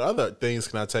 What other things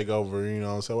can I take over? You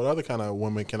know, so what other kind of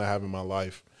women can I have in my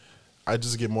life? I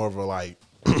just get more of a like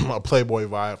a playboy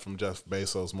vibe from Jeff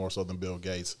Bezos more so than Bill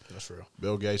Gates. That's real.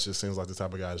 Bill Gates just seems like the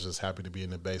type of guy who's just happy to be in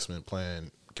the basement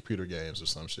playing computer games or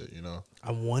some shit, you know?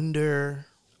 I wonder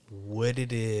what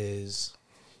it is.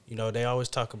 You know, they always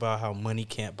talk about how money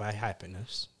can't buy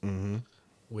happiness,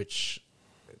 which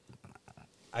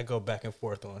I go back and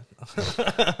forth on.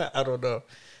 I don't know.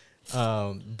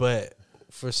 But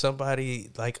for somebody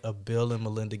like a Bill and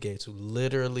Melinda Gates, who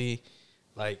literally,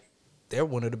 like, they're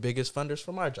one of the biggest funders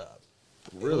for my job.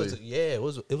 Really? It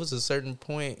was a certain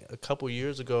point a couple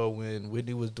years ago when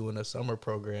Whitney was doing a summer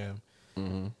program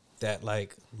that,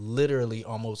 like, literally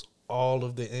almost all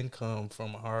of the income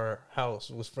from our house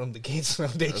was from the Gates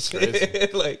Foundation. That's crazy.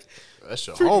 Like, that's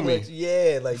your pretty homie. much,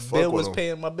 yeah, like Fuck Bill with was him.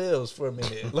 paying my bills for a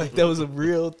minute. Like, that was a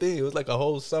real thing. It was like a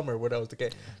whole summer where that was the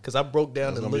case. Because I broke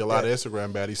down There's and gonna be a looked lot at of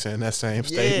Instagram baddies saying that same yeah,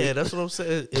 statement. that's what I'm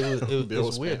saying. It Bill was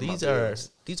was weird. paying my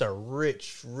These bills. are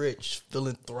rich,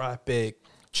 philanthropic,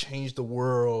 change the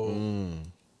world,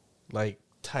 like,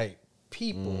 type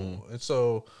people. And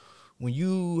so when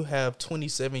you have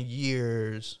 27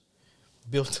 years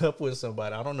built up with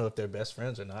somebody, I don't know if they're best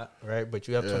friends or not, right? But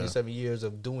you have 27 years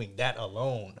of doing that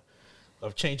alone,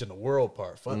 of changing the world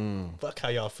part. Fuck how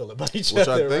y'all feel about each Which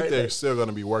other, I think right? they're Like, still going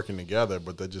to be working together,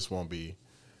 but they just won't be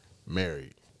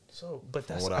married. so, but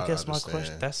that's, what I I guess my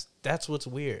understand. question. That's what's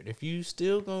weird. If you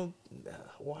still gonna,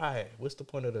 why? What's the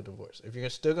point of the divorce? If you're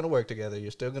still gonna work together,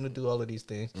 you're still gonna do all of these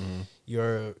things.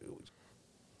 You're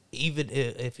even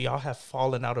if y'all have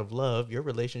fallen out of love, your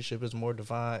relationship is more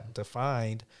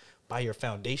defined by your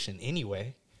foundation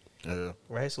anyway, Yeah.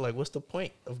 right? So, like, what's the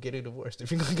point of getting divorced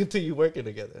if you're gonna continue working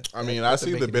together? I mean, That I doesn't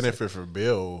see make the any sense. benefit for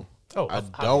Bill. Oh, I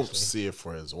don't obviously. see it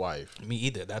for his wife. Me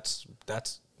either. That's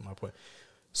my point.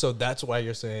 So that's why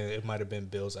you're saying it might have been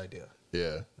Bill's idea.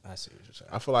 Yeah. I see what you're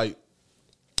saying. I feel like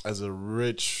as a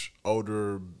rich,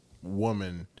 older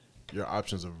woman, your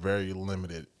options are very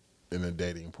limited in the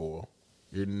dating pool.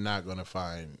 You're not going to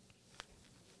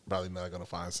probably not going to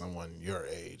find someone your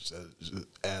age that's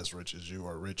as rich as you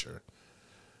or richer.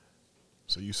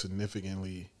 So you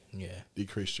significantly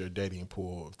decrease your dating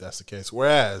pool if that's the case.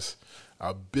 Whereas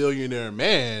a billionaire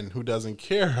man who doesn't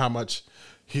care how much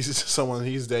someone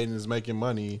he's dating is making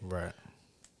money, Right.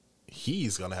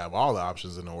 he's going to have all the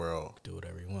options in the world. Do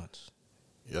whatever he wants.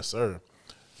 Yes, sir.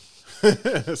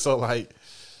 So, like,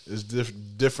 it's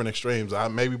different extremes.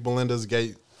 Maybe Belinda's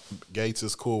Gates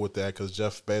is cool with that because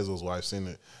Jeff Bezos' wife seen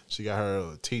it. She got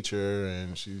her a teacher,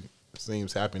 and she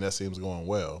seems happy. That seems going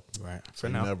well. Right. So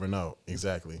you never know.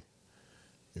 Exactly.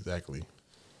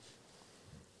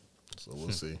 So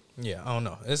we'll see. Yeah, I don't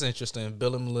know. It's interesting.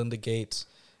 Bill and Melinda Gates.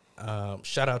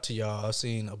 Shout out to y'all. I've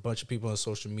seen a bunch of people on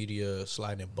social media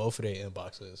sliding in both of their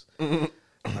inboxes.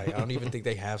 Like, I don't even think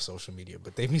they have social media,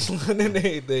 but they be sliding in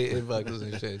their inboxes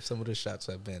and shit. Some of the shots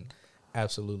have been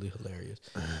absolutely hilarious.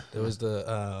 There was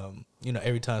the,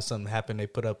 every time something happened, they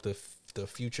put up the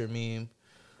Future meme.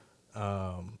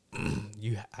 I'm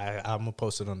gonna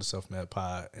post it on the Self Mad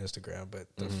Pod Instagram, but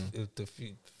the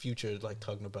Future is like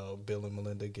talking about Bill and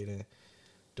Melinda getting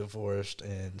divorced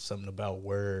and something about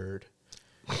word.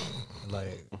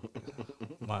 Like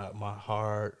my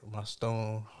heart, my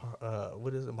stone.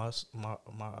 What is it? My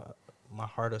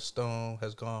heart of stone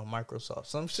has gone Microsoft.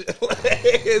 Some shit like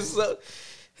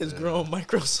it's grown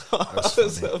Microsoft.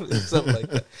 something like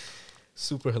that.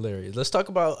 Super hilarious. Let's talk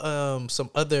about some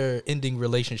other ending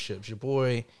relationships. Your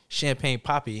boy Champagne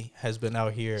Poppy has been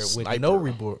out here with no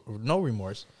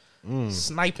remorse,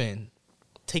 sniping,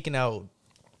 taking out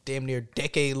damn near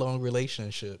decade-long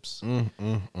relationships.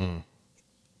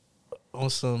 On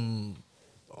some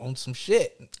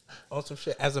shit.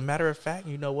 As a matter of fact,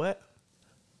 you know what?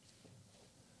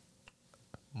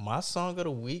 My song of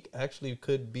the week actually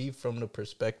could be from the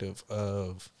perspective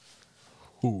of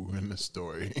Who in the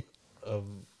story? Of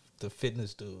the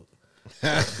fitness dude.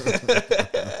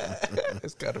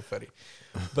 It's kind of funny.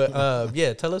 But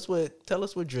tell us what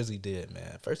Drizzy did,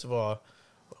 man. First of all,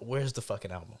 where's the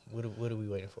fucking album? What are we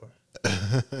waiting for?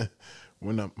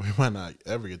 We might not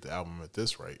ever get the album at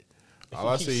this rate. All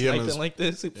I see him is like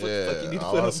this.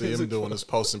 all I see him doing is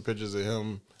posting pictures of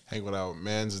him hanging out with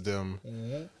mans them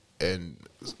and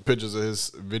pictures of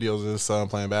his videos of his son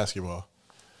playing basketball.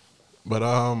 But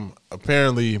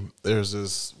apparently there's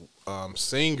this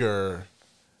singer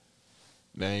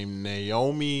named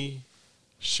Naomi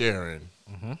Sharon.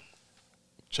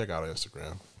 Check out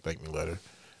Instagram. Thank me later.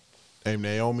 Named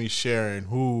Naomi Sharon,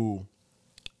 who,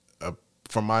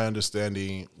 from my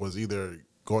understanding, was either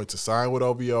going to sign with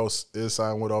OVO, is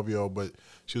signed with OVO, but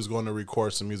she was going to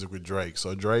record some music with Drake.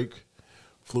 So Drake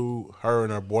flew her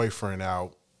and her boyfriend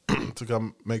out to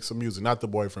come make some music. Not the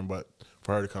boyfriend, but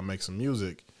for her to come make some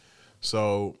music.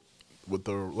 So what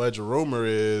the alleged rumor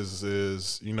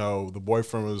is, you know, the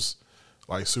boyfriend was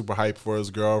like super hyped for his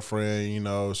girlfriend. You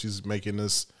know, she's making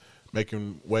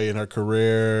way in her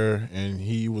career, and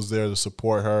he was there to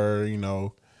support her, you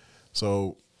know.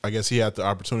 So I guess he had the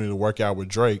opportunity to work out with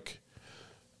Drake.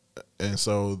 And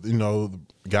so, you know,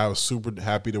 the guy was super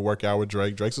happy to work out with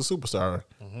Drake. Drake's a superstar.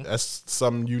 Mm-hmm. That's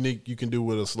something unique you can do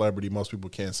with a celebrity most people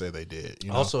can't say they did.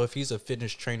 You know? Also, if he's a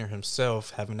fitness trainer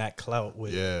himself, having that clout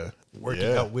with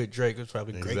working out with Drake is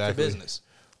probably great for business.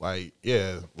 Like,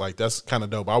 like that's kind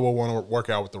of dope. I would want to work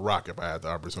out with The Rock if I had the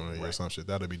opportunity or some shit.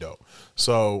 That'd be dope.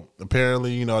 So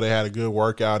apparently, you know, they had a good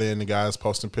workout in. The guys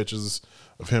posting pictures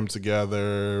of him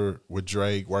together with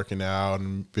Drake working out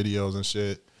and videos and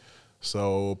shit.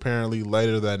 So apparently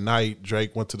later that night,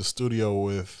 Drake went to the studio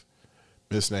with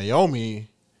Miss Naomi,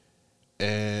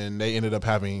 and they ended up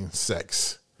having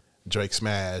sex. Drake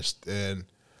smashed, and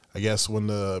I guess when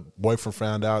the boyfriend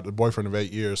found out, the boyfriend of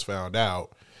 8 years found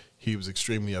out, he was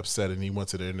extremely upset, and he went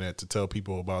to the internet to tell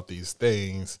people about these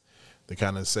things to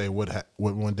kind of say what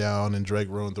went down, and Drake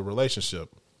ruined the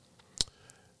relationship.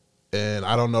 And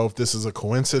I don't know if this is a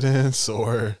coincidence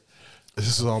or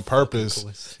this is on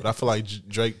purpose, but I feel like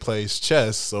Drake plays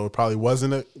chess, so it probably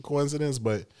wasn't a coincidence,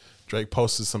 but Drake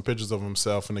posted some pictures of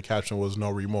himself, and the caption was "No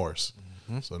remorse."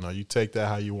 Mm-hmm. So now you take that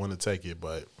how you want to take it,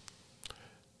 but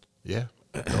yeah,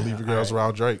 don't leave your girls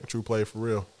around Drake. True play for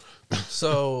real.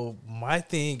 So my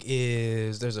thing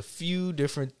is there's a few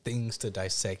different things to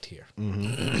dissect here.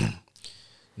 Mm-hmm.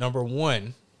 Number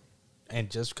one, and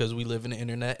just because we live in the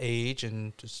internet age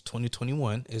and it's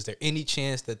 2021, is there any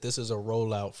chance that this is a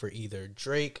rollout for either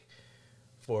Drake,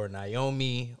 for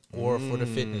Naomi, or for the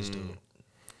fitness dude?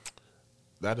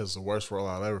 That is the worst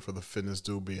rollout ever for the fitness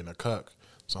dude being a cuck.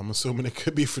 So I'm assuming it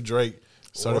could be for Drake,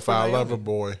 certified lover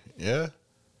boy. Yeah.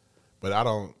 But I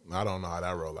don't know how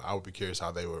that roll out. I would be curious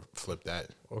how they would flip that.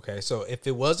 Okay, so if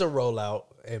it was a rollout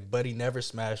and Buddy never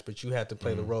smashed, but you had to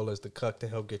play the role as the cuck to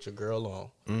help get your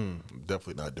girl on.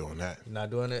 Definitely not doing that. Not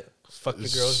doing it? Fuck your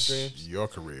girl's dreams? Your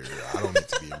career. I don't need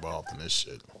to be involved in this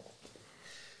shit.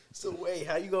 So wait,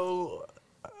 how you go?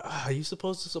 Are you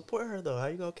supposed to support her though? How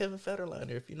you gonna Kevin Federline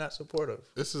her if you're not supportive?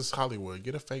 This is Hollywood.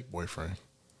 Get a fake boyfriend.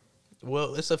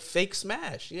 Well, it's a fake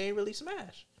smash. You ain't really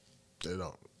smashed. They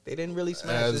don't. They didn't really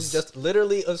smash. It's just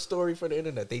literally a story for the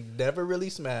internet. They never really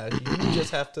smashed. You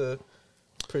just have to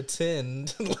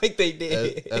pretend like they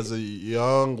did. As a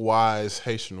young, wise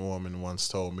Haitian woman once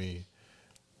told me,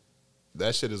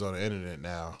 that shit is on the internet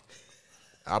now.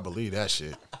 I believe that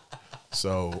shit.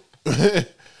 So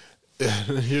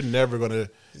you're never gonna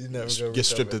get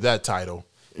stripped of that title.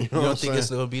 You don't think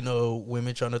it's gonna be no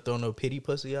women trying to throw no pity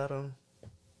pussy out on?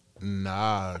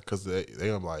 Nah, because they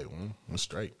gonna be like, I'm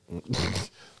straight.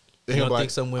 You don't think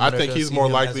some women? I think he's more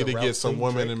likely to get some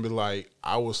women and be like,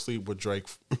 I will sleep with Drake.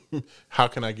 How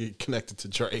can I get connected to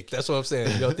Drake? That's what I'm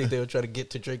saying. You don't think they would try to get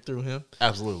to Drake through him?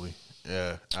 Absolutely.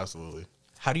 Yeah, absolutely.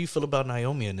 How do you feel about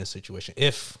Naomi in this situation?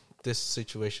 If this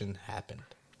situation happened?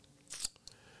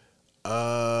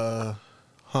 To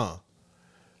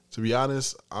be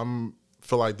honest,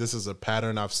 feel like this is a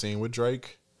pattern I've seen with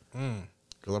Drake.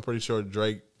 Because I'm pretty sure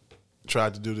Drake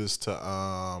tried to do this to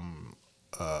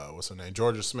what's her name,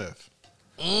 Georgia Smith,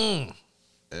 and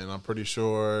I'm pretty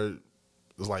sure it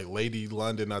was like Lady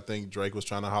London. I think Drake was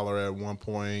trying to holler at one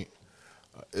point.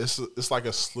 It's like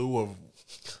a slew of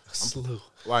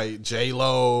like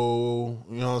J-Lo.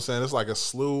 You know what I'm saying? It's like a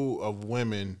slew of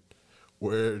women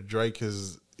where Drake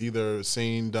has either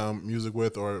seen done music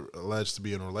with or alleged to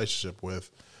be in a relationship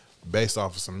with, based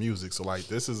off of some music. So like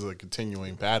this is a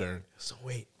continuing pattern. So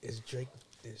wait, does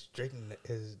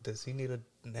he need a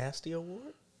nasty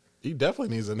award? He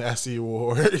definitely needs a nasty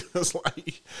award. It's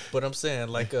like, but I'm saying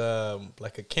like a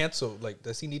cancel. Like,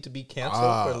 does he need to be canceled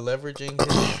for leveraging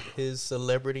his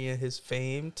celebrity and his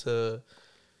fame to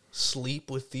sleep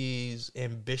with these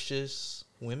ambitious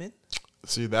women?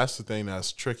 See, that's the thing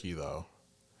that's tricky though.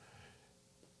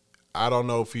 I don't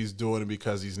know if he's doing it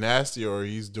because he's nasty or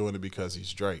he's doing it because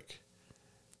he's Drake.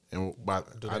 And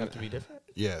do they have to be different?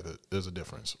 Yeah, there's a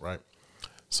difference, right?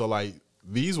 So like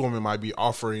these women might be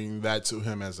offering that to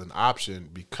him as an option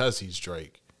because he's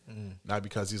Drake, not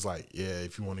because he's like, yeah,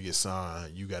 if you want to get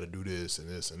signed, you got to do this and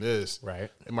this and this.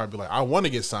 Right. It might be like, I want to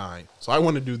get signed, so I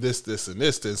want to do this, this, and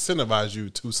this to incentivize you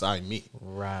to sign me.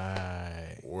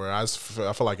 Right. Whereas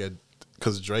I feel like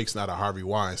because Drake's not a Harvey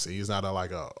Weinstein, he's not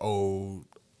like a old,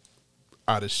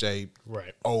 out of shape,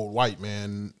 right, old white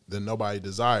man that nobody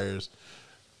desires.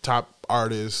 top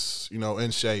artists,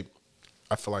 in shape,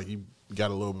 I feel like you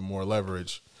got a little bit more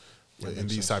leverage in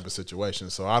these type of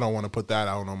situations. So I don't want to put that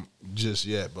on them just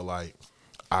yet, but like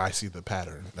I see the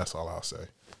pattern. That's all I'll say.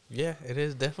 Yeah, it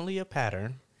is definitely a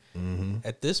pattern. Mm-hmm.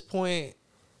 At this point,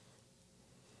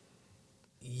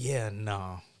 yeah,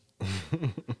 nah.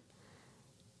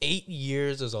 8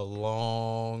 years is a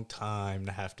long time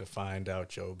to have to find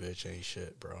out your bitch ain't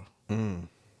shit, bro.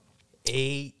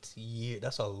 8 years,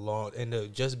 that's a long, and to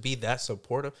just be that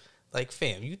supportive, like,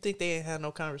 fam, you think they ain't had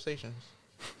no conversations?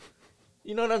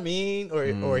 You know what I mean?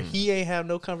 Or he ain't have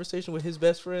no conversation with his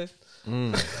best friend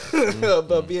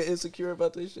about being insecure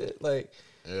about this shit. Like,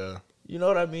 yeah, you know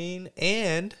what I mean?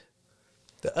 And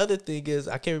the other thing is,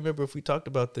 I can't remember if we talked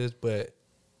about this, but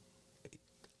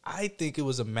I think it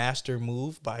was a master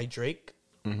move by Drake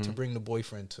to bring the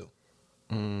boyfriend too.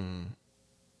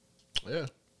 Yeah.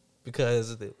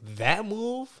 Because that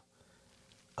move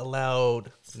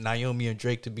allowed Naomi and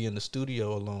Drake to be in the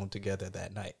studio alone together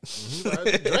that night.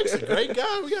 Drake's a great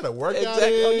guy. We got to work out.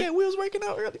 Exactly. Oh, yeah, we was working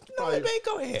out early. No, Like, man,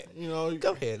 go ahead.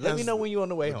 Go ahead. Let me know when you're on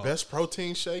the way home. Best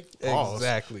protein shake.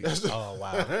 Exactly. Oh,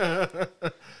 wow.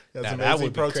 That's that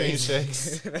would be protein crazy.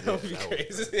 shakes. That would be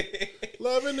crazy.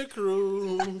 Loving the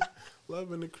crew.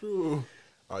 Loving the crew.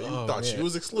 Oh, you thought she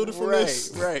was excluded from Right,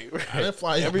 this? right. I didn't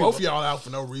fly both of y'all out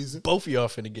for no reason. Both of y'all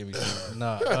finna give me some.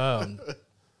 Nah.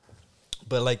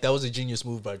 But like that was a genius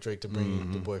move by Drake to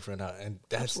bring the boyfriend out, and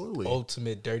that's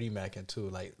ultimate dirty macking too.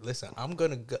 Like, listen, I'm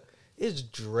gonna go. It's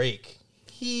Drake.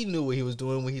 He knew what he was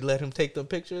doing when he let him take them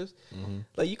pictures.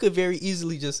 Like, you could very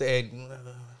easily just say,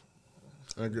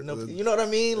 no, you know what I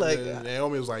mean? Like,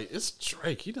 Naomi was like, "It's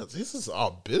Drake. He does. This is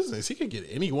all business. He can get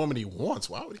any woman he wants.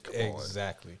 Why would he come on?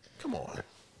 Exactly. Come on."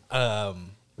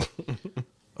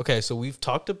 Okay, so we've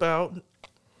talked about.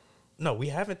 No, we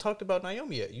haven't talked about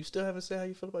Naomi yet. You still haven't said how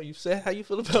you feel about. You said how you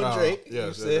feel about Drake.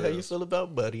 Yes, you said how you feel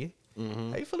about Buddy.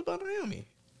 How you feel about Naomi?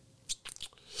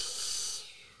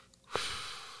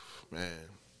 Man,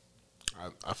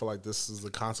 I feel like this is the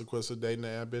consequence of dating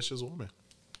an ambitious woman.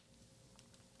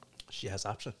 She has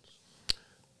options.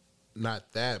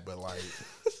 Not that, but like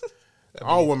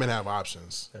all women have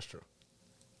options. That's true.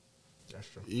 That's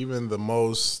true. Even the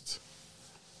most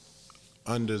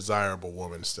undesirable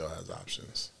woman still has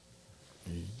options.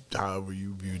 However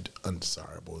you viewed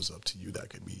undesirable is up to you. That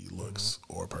could be looks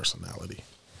or personality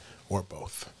or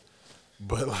both.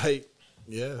 But like,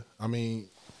 yeah, I mean,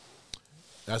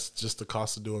 that's just the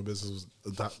cost of doing business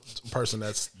with a person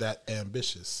that's that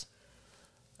ambitious.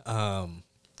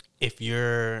 If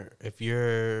you're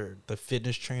the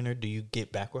fitness trainer, do you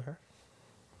get back with her?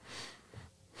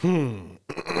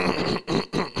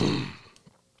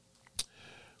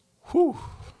 Whew.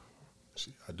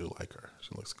 I do like her.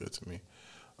 She looks good to me.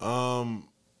 To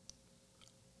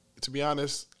be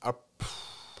honest,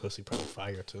 Pussy probably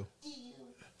fire too.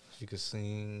 She could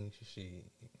sing.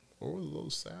 What were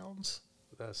those sounds?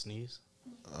 That sneeze.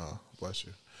 Oh, bless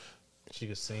you. She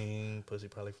could sing. Pussy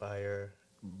probably fire.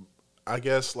 I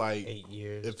guess like 8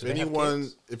 years.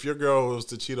 If your girl was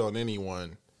to cheat on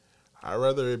anyone, I'd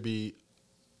rather it be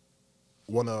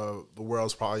one of the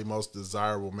world's probably most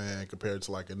desirable man compared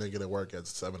to like a nigga that work at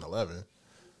 7-Eleven.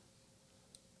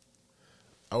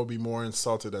 I would be more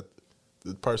insulted at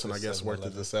the person I guess worked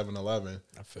at the 7-Eleven.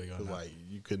 I feel you on that. Like,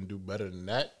 you couldn't do better than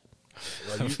that.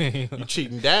 Like, you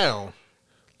cheating down.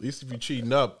 At least if you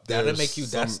cheating up, that'll make you.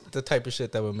 That's the type of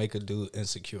shit that would make a dude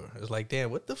insecure. It's like,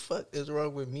 damn, what the fuck is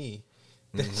wrong with me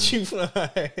that you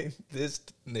find this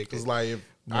nigga? It's like if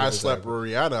I slept with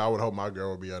Rihanna, I would hope my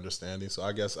girl would be understanding. So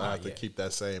I guess I have to keep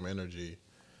that same energy,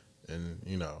 and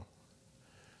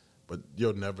but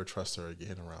you'll never trust her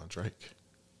again around Drake.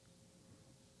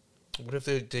 What if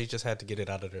they just had to get it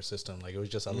out of their system? Like, it was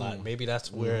just a lot. Maybe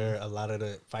that's where a lot of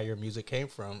the fire music came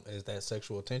from, is that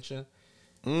sexual tension.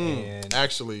 And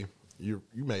actually, you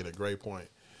made a great point.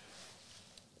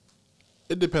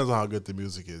 It depends on how good the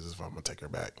music is if I'm gonna take her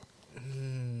back.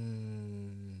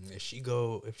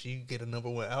 If she get a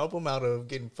 #1 album out of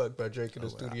getting fucked by Drake in the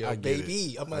studio, I'm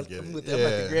with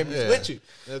the Grammys with you.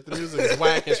 If the music is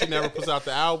whack and she never puts out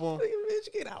the album,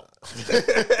 bitch, get out.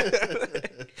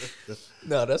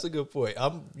 No, that's a good point.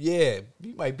 You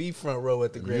might be front row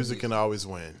at the Grammys. Music can always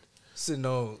win. Sitting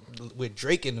on with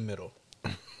Drake in the middle.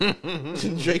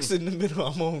 Drake's in the middle.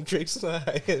 I'm on Drake's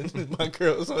side, and my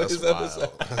girl's on his other side.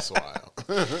 That's wild.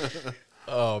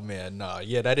 Oh man, nah,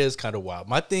 yeah, that is kind of wild.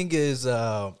 My thing is,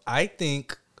 I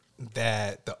think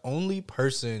that the only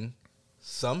person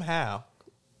somehow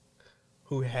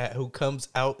who comes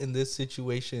out in this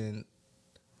situation,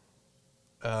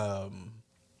 the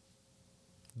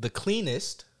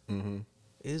cleanest,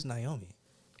 is Naomi.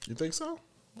 You think so?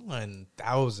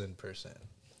 1,000%.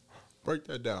 Break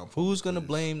that down. Who's gonna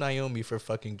blame Naomi for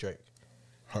fucking Drake?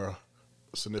 Her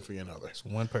significant other. It's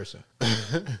one person.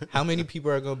 How many people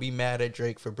are gonna be mad at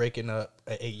Drake for breaking up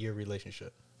an 8-year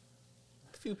relationship?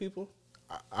 A few people.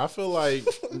 I feel like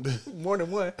More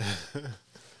than one.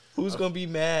 Who's gonna be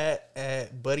mad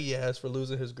at Buddy Ass for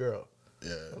losing his girl?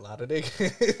 Yeah. A lot of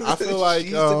niggas. I feel like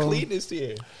she's the cleanest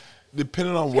here.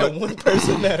 Depending on Got what one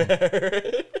person mad at her.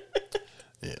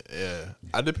 Yeah.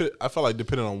 I feel like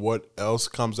depending on what else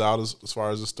comes out as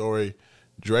far as the story,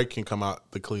 Drake can come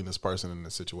out the cleanest person in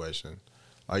the situation.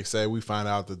 Like, say we find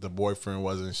out that the boyfriend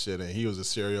wasn't shit and he was a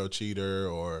serial cheater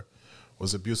or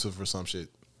was abusive or some shit,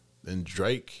 then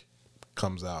Drake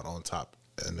comes out on top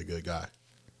and the good guy.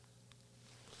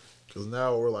 Because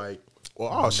now we're like,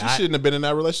 well, she shouldn't have been in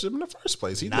that relationship in the first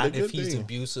place. He Not did a good if he's thing.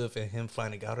 abusive and him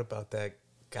finding out about that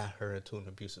got her into an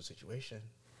abusive situation.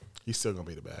 He's still going to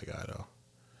be the bad guy, though.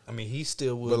 I mean, he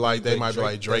still would. But, like, they might be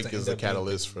like, Drake doesn't is end the up being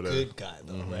catalyst for the good guy,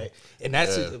 though, right? And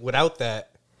that's without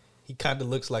that, he kind of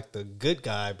looks like the good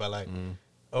guy by like,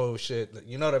 oh shit,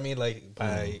 you know what I mean? Like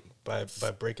by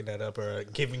breaking that up or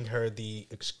giving her the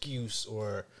excuse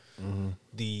or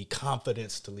the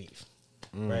confidence to leave,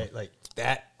 right? Like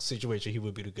that situation, he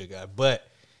would be the good guy. But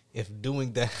if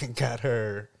doing that got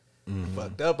her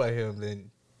fucked up by him,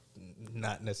 then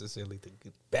not necessarily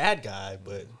the bad guy,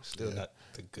 but still not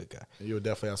the good guy. You would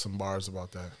definitely have some bars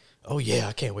about that. Oh yeah,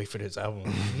 I can't wait for this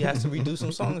album. He has to redo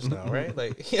some songs now, right?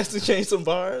 Like he has to change some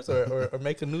bars or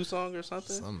make a new song or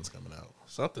something. Something's coming out.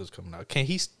 Something's coming out. Can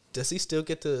he? Does he still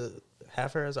get to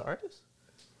have her as an artist?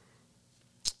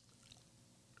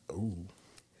 Ooh.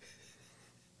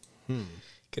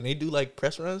 Can they do like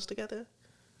press runs together?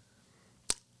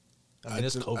 I mean,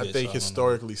 it's COVID. I so think don't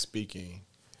historically speaking,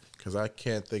 because I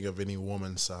can't think of any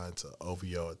woman signed to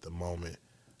OVO at the moment.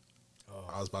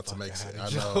 I was about to make sense. I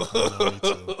know, me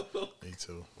too. Me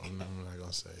too. I'm not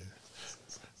gonna say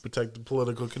it. Protect the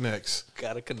political connects.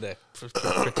 Gotta connect.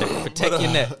 Protect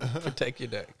your neck. Protect your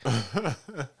neck.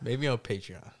 Maybe on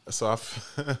Patreon. So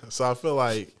I feel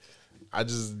like I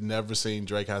just never seen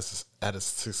Drake has had a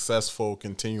successful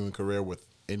continuing career with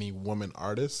any woman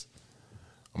artist.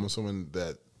 I'm assuming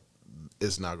that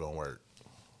it's not gonna work.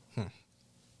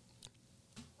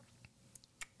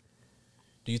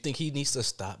 Do you think he needs to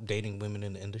stop dating women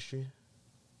in the industry?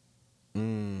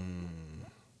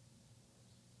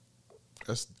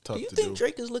 That's tough to do. Do you think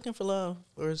Drake is looking for love,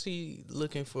 or is he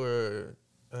looking for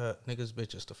niggas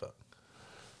bitches to fuck?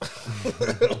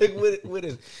 Like what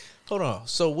is? Hold on.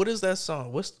 So what is that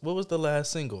song? What was the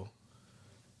last single?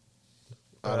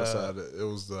 I decided it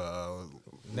was the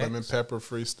Lemon Pepper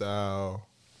freestyle.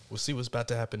 We'll see what's about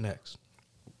to happen next.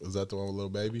 Is that the one with Lil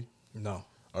Baby? No.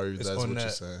 Or that's what you're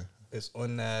saying? It's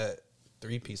on that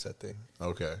 3-piece, I think.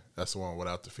 Okay. That's the one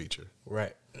without the feature.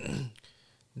 Right.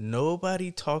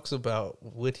 Nobody talks about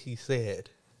what he said.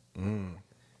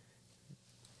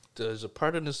 There's a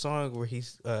part in the song where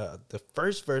he's the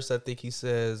first verse, I think he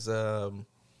says, I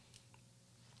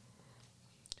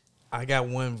got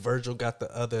one, Virgil got the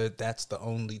other, that's the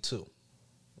only two.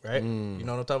 Right? You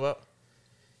know what I'm talking about?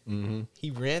 Mm-hmm.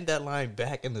 He ran that line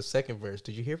back in the second verse.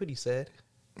 Did you hear what he said?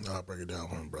 No, I'll break it down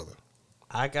for him, brother.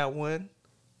 I got one.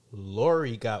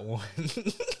 Lori got one.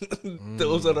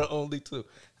 Those are the only two.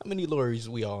 How many Loris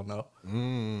we all know?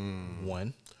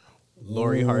 One.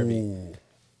 Lori Harvey.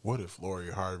 What if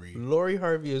Lori Harvey? Lori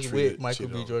Harvey is with Michael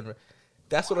B. Jordan.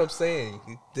 That's what I'm saying.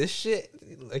 This shit,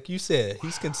 like you said,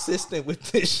 he's consistent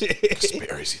with this shit.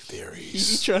 Conspiracy theories.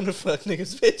 He's trying to fuck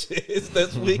niggas bitches.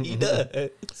 That's what he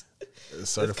does.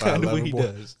 Certified lover boy.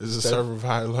 This is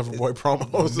certified lover boy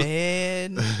promos.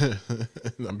 Man,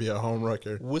 I'll be a home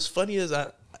wrecker. What's funny is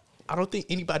I don't think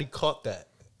anybody caught that.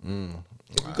 If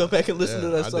you go back and listen to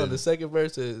that song, the second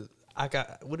verse is I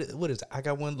got what is it? I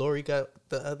got one, Lori got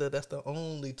the other. That's the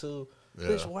only two. Yeah.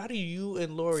 Bitch, why do you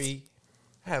and Lori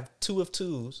have two of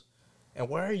twos, and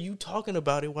why are you talking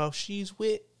about it while she's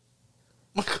with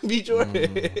Michael B.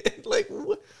 Jordan? Like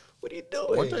what? What are you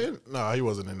doing? No, he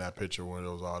wasn't in that picture when it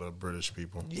was all the British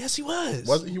people. Yes, he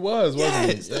was. He was, wasn't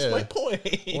he? Yes, that's my point.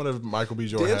 One of Michael B.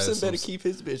 Jordan Dempson better keep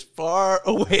his bitch far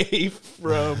away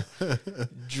from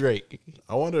Drake.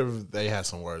 I wonder if they had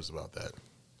some words about that.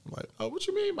 I'm like, oh, what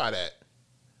you mean by that?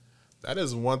 That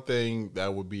is one thing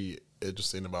that would be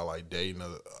interesting about like dating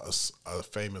a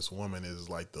famous woman is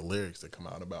like the lyrics that come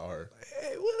out about her.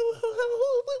 Hey,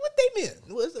 what they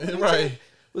meant? Right.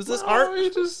 Was this art?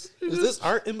 Is this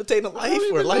art imitating life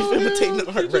or life imitating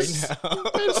art right now?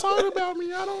 Made a song about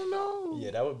me. I don't know.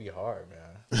 Yeah, that would be hard,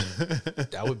 man.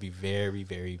 That would be very,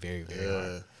 very, very,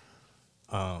 very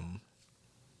hard.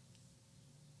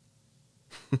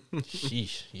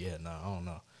 Sheesh. Yeah, no, I don't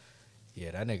know.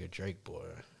 Yeah, that nigga Drake, boy.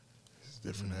 It's a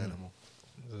different animal.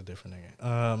 It's a different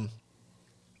nigga.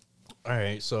 All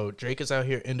right, so Drake is out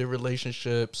here into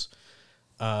relationships.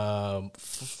 The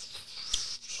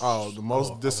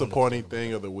most disappointing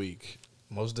thing of the week.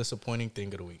 Most disappointing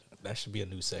thing of the week. That should be a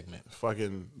new segment.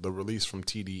 Fucking the release from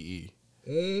TDE.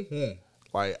 Mm-hmm.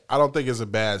 Like, I don't think it's a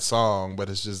bad song, but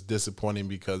it's just disappointing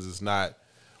because it's not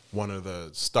one of the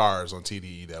stars on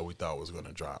TDE that we thought was going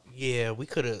to drop. Yeah, we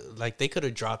could have, they could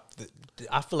have dropped.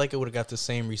 I feel like it would have got the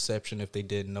same reception if they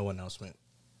did no announcement.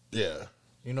 Yeah.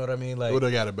 You know what I mean? Like, it would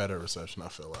have got a better reception, I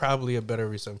feel like. Probably a better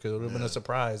reception because it would have been a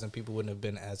surprise and people wouldn't have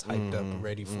been as hyped up and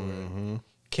ready for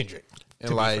Kendrick.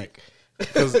 And like,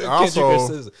 because also, or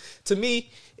SZA. To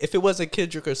me, if it wasn't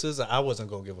Kendrick or SZA, I wasn't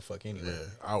going to give a fuck anyway. Yeah,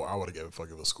 I would have given a fuck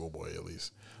if it was Schoolboy at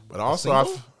least. But also,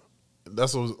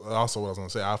 that's also what I was going to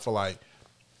say. I feel like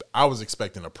I was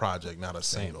expecting a project, not a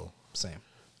single. Same.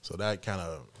 So that kind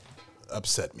of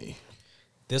upset me.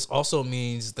 This also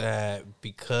means that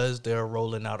because they're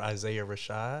rolling out Isaiah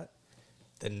Rashad,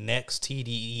 the next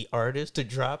TDE artist to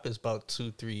drop is about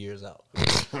 2-3 years out.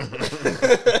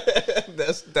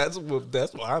 That's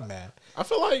why I'm mad. I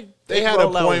feel like they had a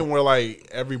point where like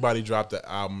everybody dropped the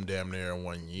album damn near in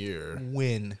 1 year.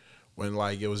 When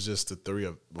like it was just the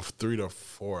three to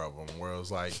four of them, where it was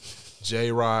like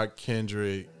J-Rock,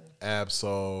 Kendrick,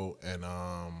 Absol, and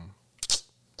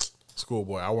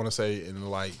Schoolboy. I want to say in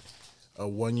like a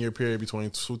 1 year period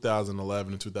between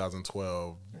 2011 and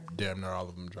 2012, damn near all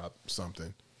of them dropped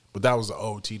something. But that was the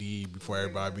old TDE before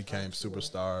everybody became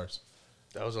superstars.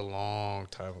 That was a long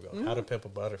time ago. How to Pimp a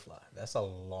Butterfly. That's a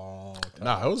long time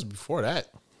Nah, it was before that.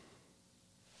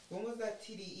 When was that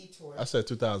TDE tour? I said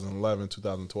 2011,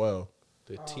 2012.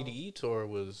 The TDE tour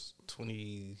was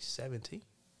 2017.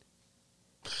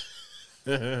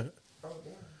 Oh,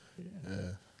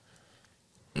 Yeah.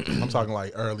 I'm talking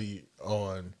like early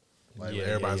on. Like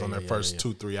everybody's on their first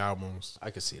 2-3 albums.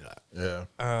 I could see that.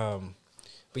 Yeah.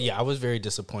 But yeah, I was very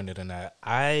disappointed in that.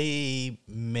 I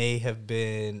may have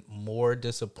been more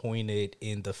disappointed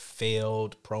in the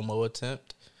failed promo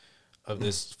attempt of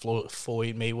this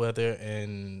Floyd Mayweather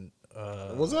and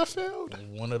was that failed?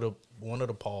 One of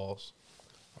the Pauls.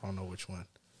 I don't know which one.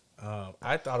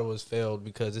 I thought it was failed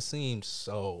because it seemed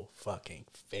so fucking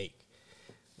fake.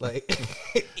 Like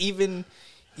even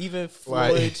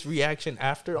Floyd's reaction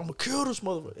after, I'm gonna kill this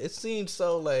motherfucker. It seemed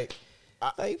so like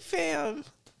fam,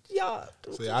 y'all.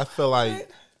 See, I feel like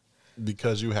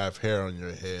because you have hair on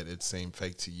your head, it seemed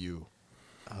fake to you.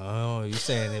 Oh, you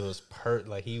saying it was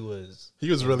like he was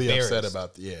really upset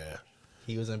about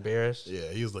he was embarrassed. Yeah,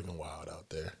 he was looking wild out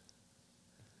there.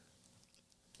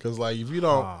 Cause like if you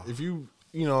don't,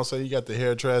 say you got the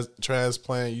hair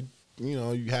transplant,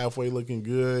 you halfway looking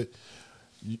good.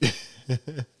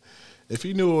 If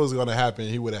he knew it was gonna happen,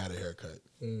 he would have had a haircut.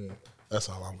 That's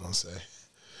all I'm gonna say.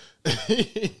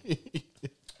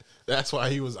 That's why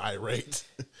he was irate,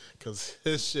 because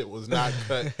his shit was not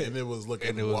cut and it was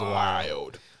looking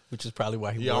wild. Which is probably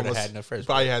why he would have had in the first place.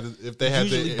 Probably had if they had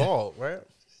usually bald, right?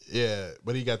 Yeah,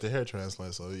 but he got the hair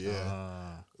transplant, so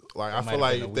yeah. Like I feel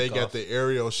like if they got the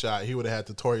aerial shot, he would have had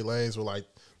the Tory Lanez where like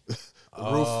the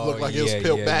roof looked like it was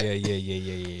peeled back.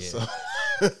 Yeah. So,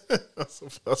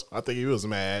 that's why I think he was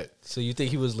mad. So you think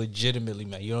he was legitimately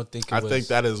mad? You don't think? I think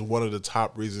that is one of the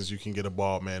top reasons you can get a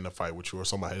bald man to fight with you or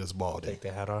somebody that's bald. Take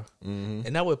the hat off. Mm-hmm.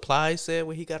 And that what Ply said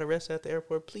when he got arrested at the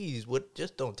airport. Please,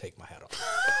 just don't take my hat off.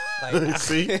 Like,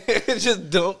 see,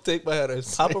 just don't take my hat off.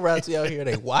 Paparazzi out here,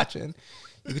 they watching.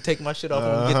 You can take my shit off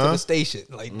when we get to the station.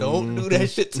 Like, don't do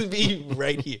that shit to me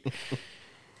right here.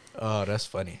 Oh, that's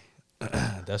funny.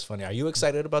 That's funny. Are you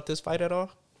excited about this fight at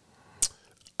all?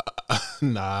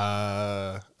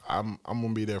 Nah, I'm gonna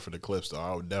be there for the clips though.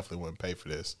 I would definitely wouldn't pay for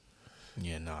this.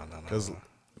 Yeah, no. Because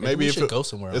maybe we should go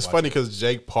somewhere. It's funny because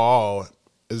Jake Paul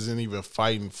isn't even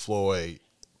fighting Floyd,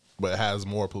 but has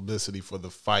more publicity for the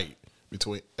fight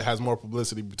between. It has more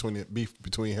publicity between the beef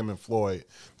between him and Floyd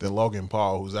than Logan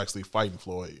Paul, who's actually fighting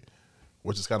Floyd,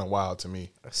 which is kind of wild to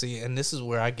me. See, and this is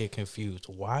where I get confused.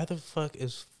 Why the fuck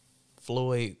is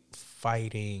Floyd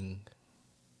fighting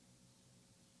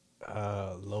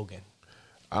Logan?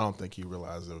 I don't think he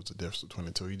realized there was a difference between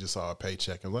the two. He just saw a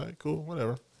paycheck and was like, cool,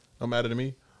 whatever. No matter to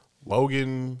me.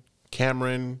 Logan,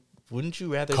 Cameron, wouldn't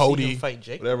you rather Cody, see him fight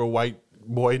Jake? Whatever white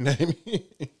boy name.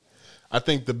 I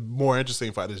think the more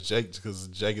interesting fight is Jake because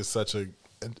Jake is such an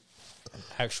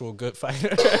actual good fighter.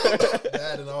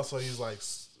 That and also he's like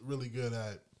really good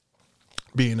at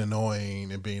being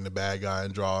annoying and being the bad guy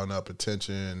and drawing up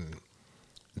attention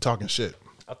and talking shit.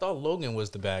 I thought Logan was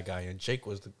the bad guy and Jake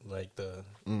was the good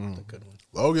one.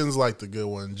 Logan's like the good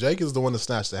one. Jake is the one that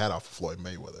snatched the hat off of Floyd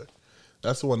Mayweather.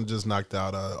 That's the one that just knocked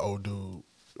out old dude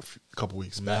a couple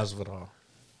weeks back. Masvidal.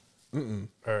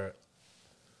 Or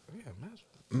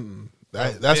Masvidal.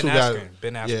 That's who got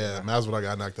Ben Askren. Yeah, Masvidal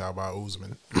got knocked out by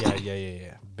Usman.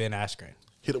 Yeah. Ben Askren.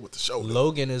 Hit it with the shoulder.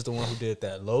 Logan is the one who did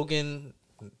that. Logan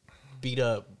beat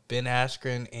up Ben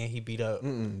Askren and he beat up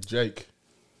Jake.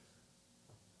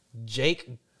 Jake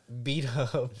beat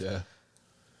up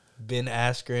Ben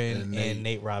Askren and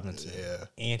Nate Robinson. Yeah.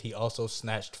 And he also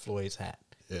snatched Floyd's hat.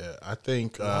 Yeah, I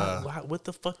think. What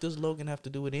the fuck does Logan have to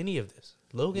do with any of this?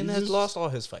 Logan has just lost all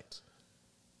his fights.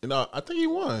 I think he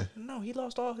won. No, he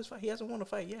lost all his fights. He hasn't won a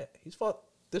fight yet. He's fought.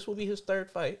 This will be his third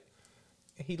fight.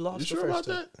 And he lost You the sure first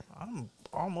about two. I'm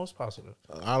almost positive.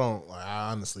 I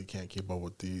honestly can't keep up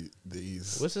with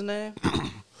these. What's his name?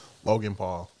 Logan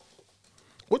Paul.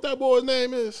 What that boy's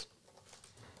name is?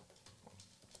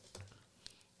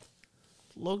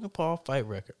 Logan Paul fight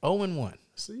record 0-1.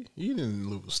 See, he didn't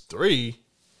lose 3.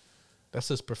 That's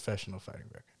his professional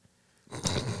fighting record.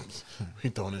 He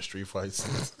throwing in street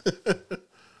fights.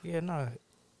 Yeah, no,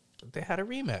 they had a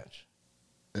rematch.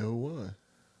 And who won?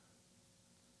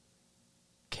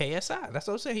 KSI. That's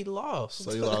what I'm saying. He lost.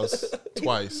 So he lost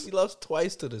twice. He lost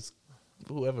twice to this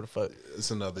whoever the fuck.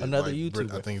 It's another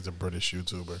YouTuber. I think it's a British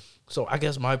YouTuber. So I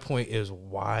guess my point is,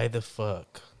 why the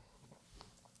fuck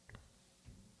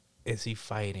is he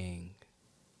fighting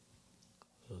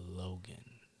Logan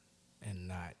and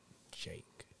not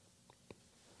Jake?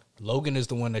 Logan is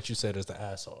the one that you said is the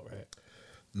asshole, right?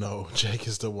 No, Jake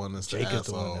is the one that's the asshole. Jake is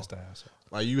the one that's the asshole.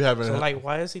 Like you haven't. So like,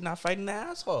 why is he not fighting the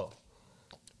asshole?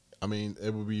 I mean,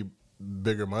 it would be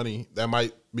bigger money. That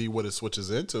might be what it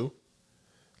switches into.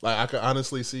 Like I could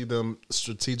honestly see them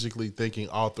strategically thinking,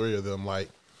 all 3 of them, like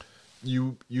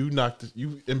you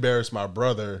embarrassed my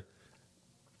brother.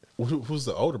 Who's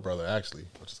the older brother actually,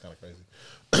 which is kind of crazy.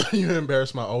 You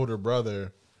embarrassed my older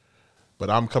brother, but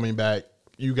I'm coming back.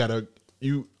 I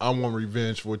want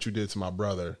revenge for what you did to my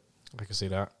brother. I can see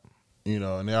that. You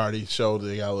know, and they already showed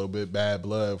they got a little bit bad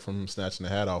blood from snatching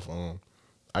the hat off on him.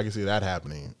 I can see that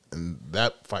happening, and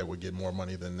that fight would get more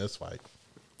money than this fight.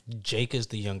 Jake is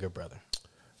the younger brother.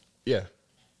 Yeah,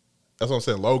 that's what I'm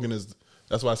saying. Logan is.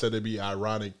 That's why I said it'd be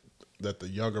ironic that the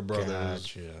younger brother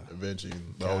is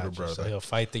avenging the older brother. So he'll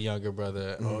fight the younger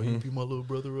brother. Mm-hmm. Oh, you beat my little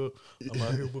brother up. I'm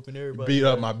out here whooping everybody. Beat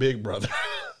up my big brother.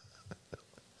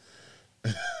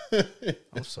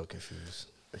 I'm so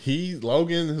confused.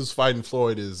 Logan, who's fighting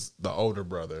Floyd, is the older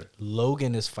brother.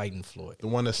 Logan is fighting Floyd. The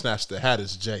one that snatched the hat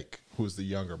is Jake, who's the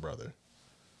younger brother.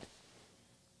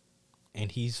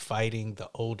 And he's fighting the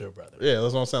older brother. Yeah,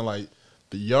 that's what I'm saying. Like,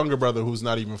 the younger brother, who's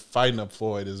not even fighting up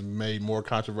Floyd, has made more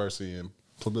controversy and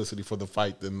publicity for the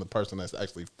fight than the person that's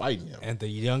actually fighting him. And the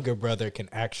younger brother can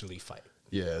actually fight.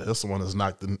 Yeah, that's the one that's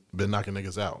been knocking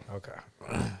niggas out. Okay.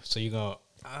 So you go,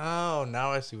 oh,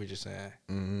 now I see what you're saying.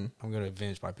 Mm-hmm. I'm going to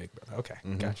avenge my big brother. Okay,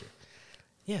 gotcha.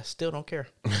 Yeah, still don't care.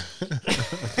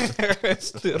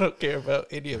 Still don't care about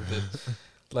any of this.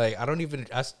 Like, I don't even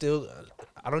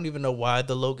know why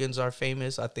the Logans are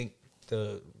famous. I think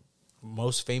the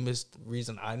most famous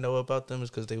reason I know about them is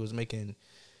because they was making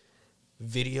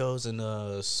videos in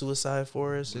a suicide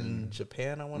forest in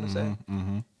Japan, I want to say.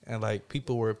 Mm-hmm. And, like,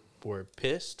 people were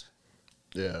pissed.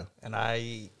 Yeah. And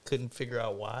I couldn't figure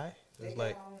out why. It was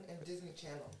like on Disney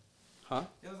Channel. Huh?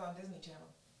 It was on Disney Channel.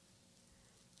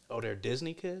 Oh, they're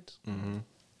Disney kids? Mm-hmm.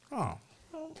 Oh.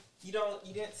 Well. You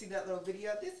didn't see that little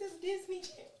video? This is Disney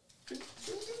Channel.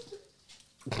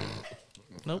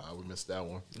 Nope. We missed that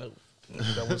one. Nope.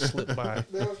 That one slipped by.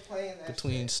 They was playing that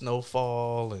between shit.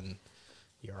 Snowfall and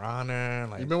Your Honor.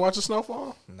 Like, you been watching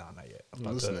Snowfall? No, not yet.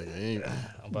 This nigga ain't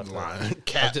I'm about lying. to.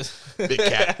 Cat. Big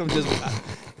cat.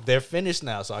 They're finished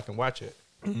now, so I can watch it.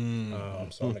 So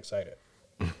I'm excited.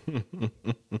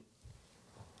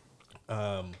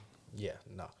 Yeah,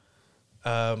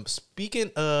 no.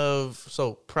 Speaking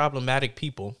of problematic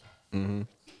people, did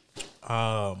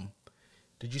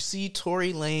you see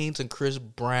Tory Lanez and Chris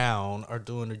Brown are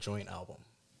doing a joint album?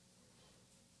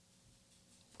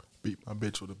 Beat my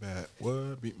bitch with a bat.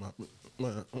 What? Beat my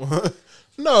what?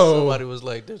 No. Somebody was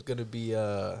like, "There's gonna be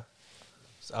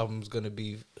this album's gonna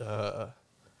be a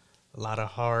lot of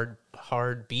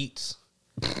hard beats.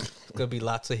 There's gonna be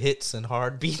lots of hits and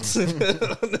hard beats on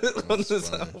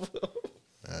this album."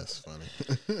 That's funny.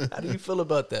 How do you feel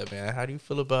about that, man? How do you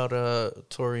feel about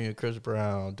Tory and Chris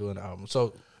Brown doing an album?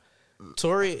 So,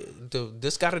 Tory,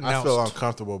 this got announced. I feel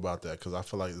uncomfortable about that because I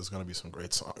feel like there's going to be some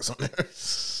great songs on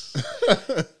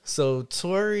there. So,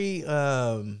 Tory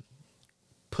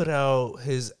put out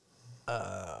his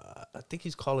I think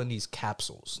he's calling these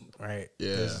capsules, right?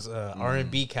 Yeah. This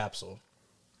R&B capsule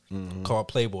called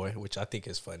Playboy, which I think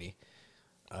is funny.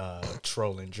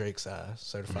 Trolling Drake's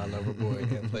Certified Lover Boy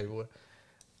and Playboy.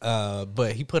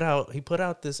 But he put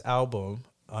out this album.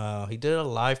 He did a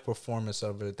live performance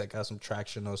of it that got some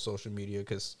traction on social media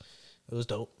because it was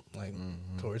dope. Like,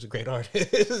 Tori's a great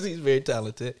artist. He's very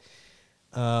talented.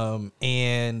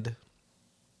 And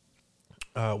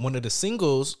one of the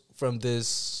singles from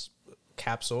this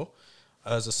capsule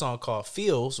is a song called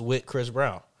Feels with Chris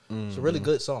Brown. It's a really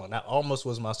good song. That almost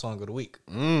was my song of the week.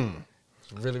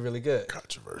 It's really, really good.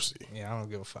 Controversy. Yeah, I don't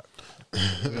give a fuck.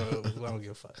 I don't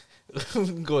give a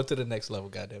fuck. Going to the next level,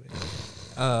 goddammit.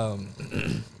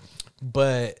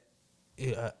 But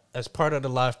as part of the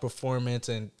live performance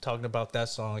and talking about that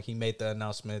song, he made the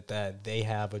announcement that they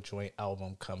have a joint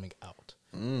album coming out.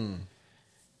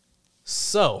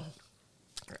 So,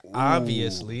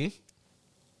 obviously,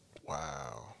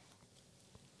 Wow.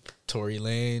 Tory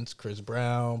Lanez, Chris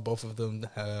Brown, both of them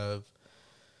have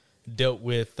dealt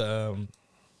with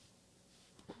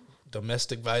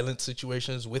domestic violence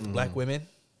situations with black women.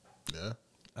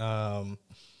 Yeah.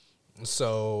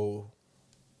 So,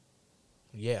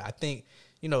 yeah, I think,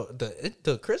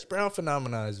 the Chris Brown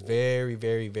phenomenon is very,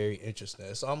 very, very interesting.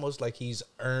 It's almost like he's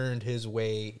earned his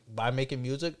way, by making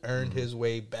music, his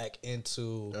way back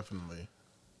into Definitely.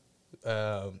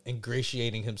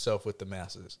 ingratiating himself with the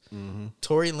masses.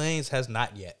 Tory Lanez has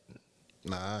not yet.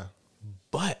 Nah.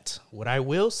 But what I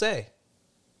will say,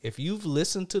 if you've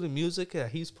listened to the music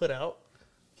that he's put out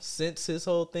since his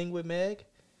whole thing with Meg,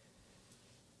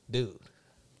 dude,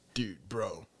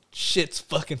 bro. shit's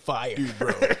fucking fire. Dude,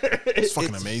 bro. It's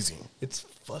fucking amazing. It's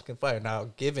fucking fire. Now,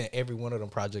 given every one of them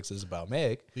projects is about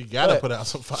Meg, You gotta put out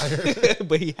some fire.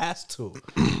 but he has to.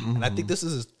 And I think this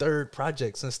is his third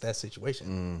project since that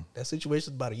situation. That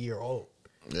situation's about a year old.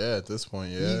 Yeah, at this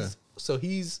point, yeah.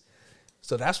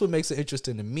 So that's what makes it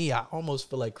interesting to me. I almost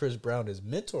feel like Chris Brown is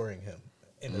mentoring him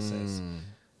in a sense.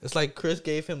 It's like Chris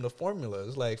gave him the formula.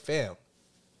 It's like, fam,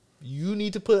 you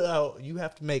need to you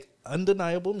have to make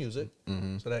undeniable music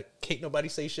so that can't nobody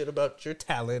say shit about your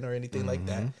talent or anything like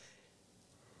that.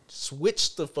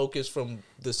 Switch the focus from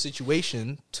the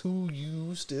situation to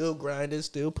you still grinding,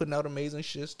 still putting out amazing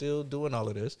shit, still doing all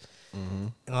of this.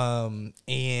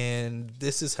 And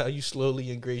this is how you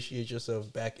slowly ingratiate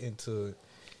yourself back into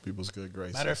People's good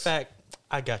graces. Matter of fact,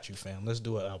 I got you, fam. Let's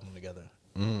do an album together.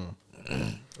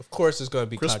 Of course, it's going to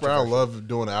be Chris Brown loved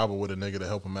doing an album with a nigga to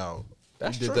help him out.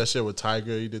 That's he did true. that shit with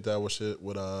Tiger. He did that with shit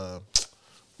with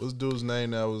what's dude's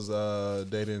name that was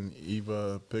dating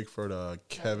Eva Pickford?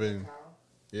 Kevin.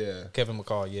 Yeah. Kevin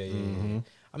McCall, yeah.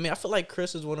 I mean, I feel like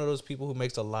Chris is one of those people who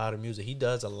makes a lot of music. He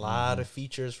does a lot of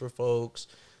features for folks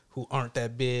who aren't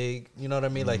that big. You know what I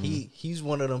mean? Like he's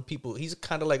one of them people. He's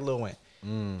kind of like Lil Wayne.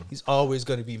 He's always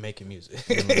going to be making music.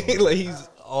 Like he's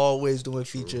always doing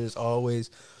features,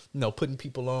 always, putting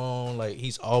people on. Like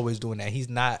he's always doing that. He's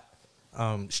not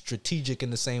strategic in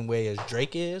the same way as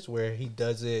Drake is, where he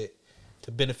does it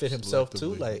to benefit himself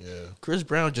too. Like Chris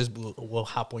Brown just will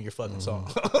hop on your fucking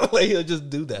song. Like he'll just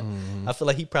do that. I feel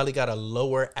like he probably got a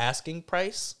lower asking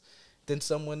price than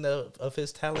someone of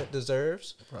his talent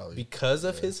deserves, probably because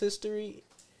of his history.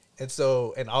 And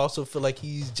I also feel like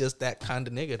he's just that kind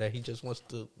of nigga that he just wants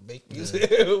to make music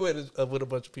with a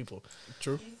bunch of people.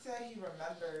 True. He said he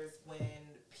remembers when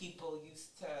people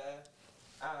used to,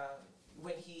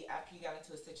 after he got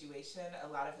into a situation, a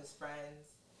lot of his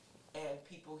friends and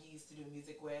people he used to do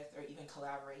music with, or even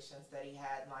collaborations that he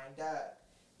had lined up,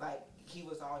 like he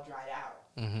was all dried out.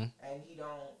 And he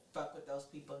don't fuck with those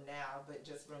people now, but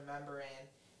just remembering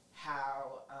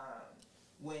how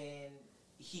when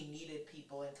he needed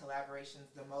people in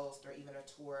collaborations the most, or even a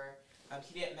tour.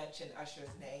 He didn't mention Usher's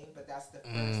name, but that's the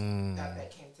first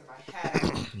that came to my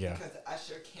head. Yeah. Because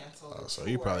Usher canceled the So tour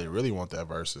he probably really want that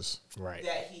versus. Right.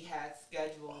 that he had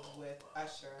scheduled with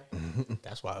Usher.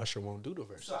 That's why Usher won't do the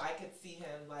verse. So I could see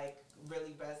him like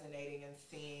really resonating and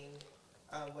seeing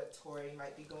what Tory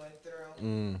might be going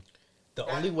through. The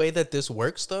only way that this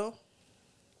works, though,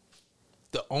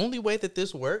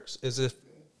 is if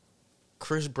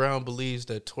Chris Brown believes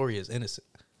that Tory is innocent.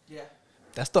 Yeah.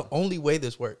 That's the only way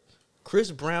this works.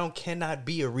 Chris Brown cannot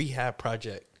be a rehab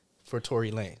project for Tory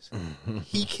Lanez.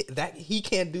 He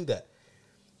can't do that.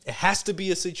 It has to be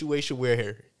a situation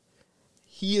where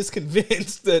he is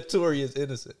convinced that Tory is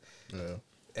innocent. Yeah.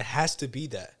 It has to be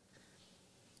that.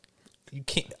 You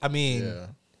can't. I mean,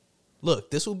 look,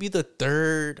 this will be the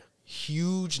third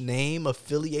huge name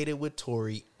affiliated with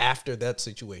Tory after that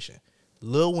situation.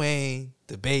 Lil Wayne,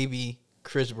 the Baby,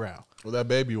 Chris Brown. Well, that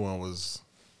Baby one was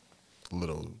a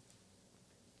little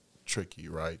tricky,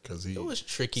 right? Because It was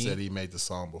tricky. said he made the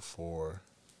song before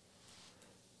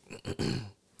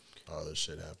all this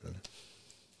shit happened.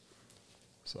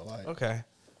 So like, Okay,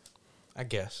 I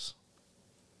guess.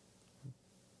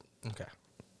 Okay,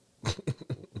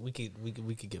 we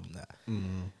could give him that.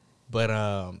 mm-hmm.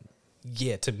 But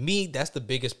yeah, to me, that's the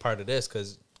biggest part of this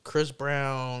because Chris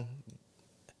Brown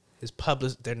is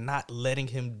published. They're not letting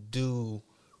him do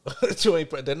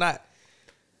joint. They're not.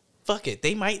 Fuck it.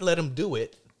 They might let him do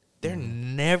it. They're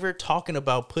never talking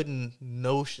about putting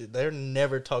no shit. They're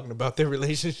never talking about their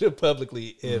relationship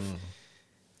publicly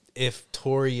if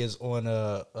Tory is on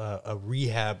a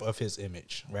rehab of his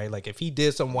image, right? Like if he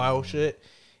did some wild shit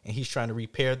and he's trying to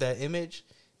repair that image,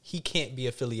 he can't be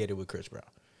affiliated with Chris Brown.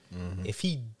 Mm-hmm. If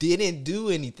he didn't do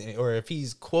anything or if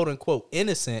he's quote unquote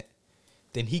innocent,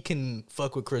 then he can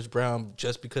fuck with Chris Brown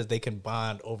just because they can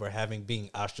bond over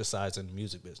being ostracized in the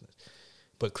music business.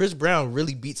 But Chris Brown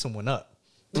really beat someone up.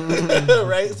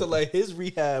 Right? So like his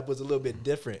rehab was a little bit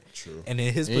different. True. And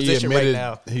in his position right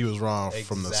now, he was wrong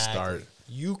from the start.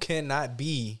 You cannot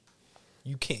be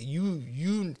you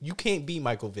can't be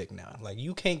Michael Vick now. Like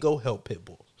you can't go help pit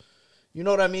bulls. You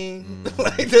know what I mean?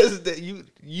 Like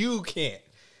you can't.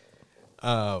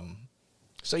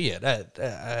 So yeah,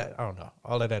 that I don't know.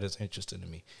 All of that is interesting to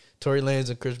me. Tory Lanez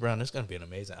and Chris Brown, it's gonna be an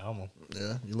amazing album.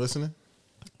 Yeah, you listening?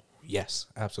 Yes,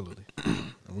 absolutely.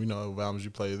 And we know if albums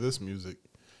you play this music,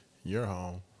 you're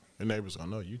home. Your neighbors gonna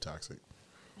know you toxic.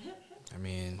 I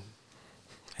mean,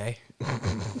 hey,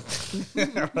 I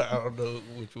don't know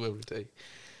which way to take.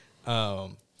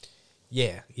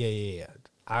 Yeah.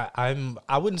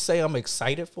 I wouldn't say I'm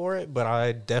excited for it, but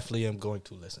I definitely am going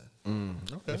to listen.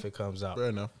 Okay. If it comes out. Fair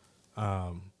enough.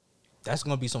 That's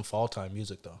gonna be some fall time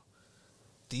music though.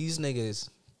 These niggas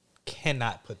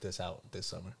cannot put this out this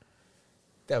summer.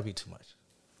 That would be too much.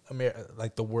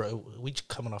 Like the world, we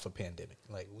coming off a pandemic.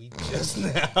 Like we just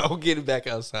now getting back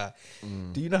outside.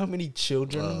 Do you know how many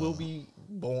children will be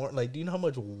born? Like, do you know how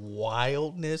much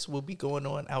wildness will be going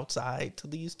on outside to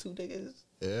these two niggas?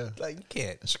 Yeah. Like you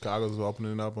can't. Chicago's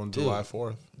opening up on July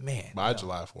 4th. Man, By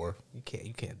July 4th.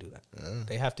 You can't do that. Yeah.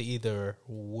 They have to either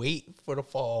wait for the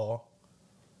fall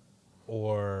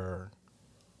or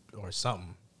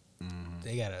something.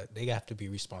 They have to be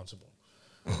responsible.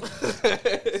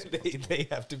 they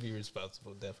have to be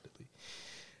responsible, definitely.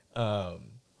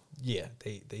 Yeah,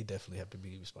 they definitely have to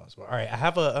be responsible. All right, I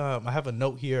have a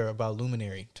note here about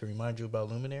Luminary to remind you about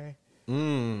Luminary.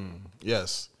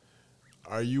 Yes.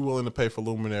 Are you willing to pay for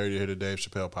Luminary to hear the Dave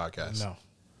Chappelle podcast?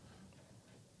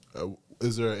 No.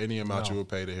 Is there any amount No. you would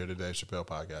pay to hear the Dave Chappelle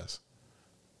podcast?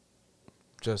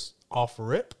 Just off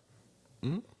rip?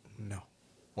 Mm? No.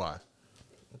 Why?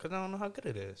 Because I don't know how good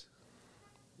it is.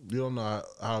 You don't know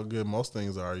how good most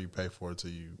things are. You pay for it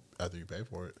after you pay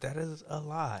for it. That is a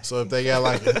lie. So if they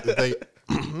got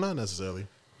not necessarily.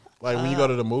 Like when you go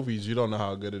to the movies, you don't know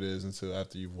how good it is until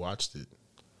after you've watched it.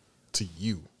 To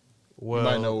you. Well, You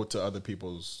might know to other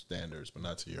people's standards, but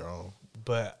not to your own.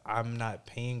 but I'm not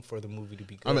paying for the movie to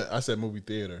be good. I mean, I said movie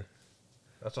theater.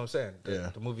 That's what I'm saying. Yeah.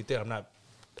 The movie theater.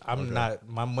 I'm not.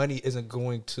 My money isn't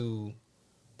going to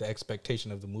the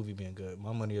expectation of the movie being good.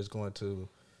 My money is going to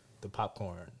the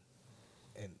popcorn,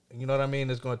 and you know what I mean.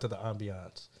 It's going to the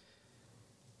ambiance.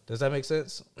 Does that make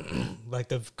sense?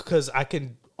 Because I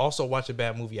can also watch a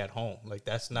bad movie at home. Like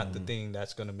that's not the thing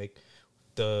that's going to make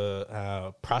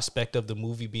the prospect of the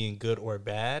movie being good or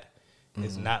bad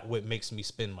is not what makes me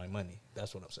spend my money.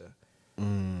 That's what I'm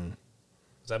saying.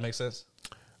 Does that make sense?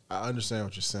 I understand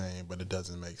what you're saying, but it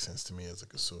doesn't make sense to me as a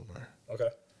consumer. Okay.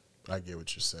 I get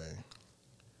what you're saying.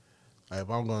 Like, if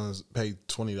I'm going to pay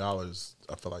 $20,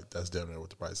 I feel like that's definitely what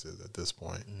the price is at this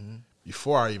point.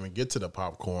 Before I even get to the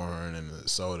popcorn and the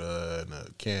soda and the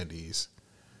candies,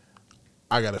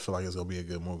 I got to feel like it's going to be a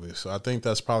good movie. So I think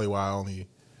that's probably why I only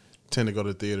tend to go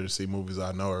to the theater to see movies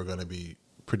I know are going to be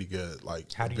pretty good.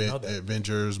 Like How do you know that?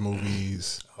 Avengers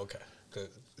movies, Okay. Good.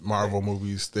 Marvel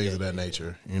movies, things of that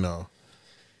nature, you know.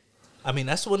 I mean,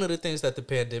 that's one of the things that the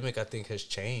pandemic, I think, has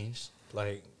changed.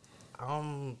 Like,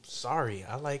 I'm sorry.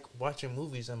 I like watching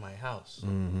movies in my house.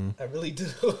 I really do.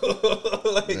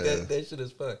 That shit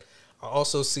is fun. I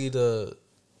also see it's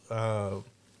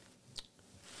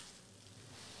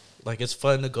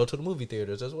fun to go to the movie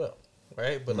theaters as well,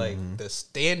 right? But, the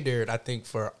standard, I think,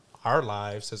 for our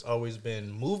lives has always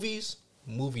been movies,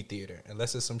 movie theater.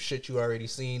 Unless it's some shit you already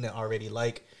seen and already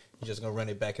like, you're just going to run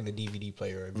it back in the DVD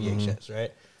player or VHS,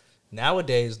 right?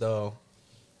 Nowadays, though,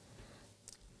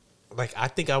 like I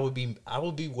think I would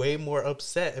be way more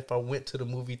upset if I went to the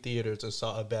movie theaters and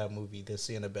saw a bad movie than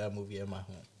seeing a bad movie in my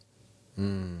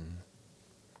home.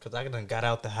 Because I done got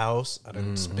out the house, I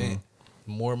done spent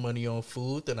more money on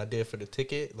food than I did for the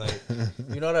ticket. Like,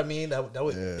 you know what I mean? That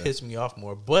would piss me off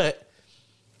more. But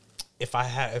if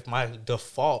my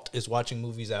default is watching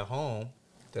movies at home,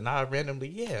 then I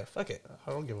randomly, fuck it.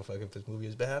 I don't give a fuck if this movie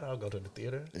is bad. I'll go to the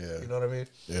theater. Yeah. You know what I mean?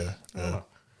 Yeah.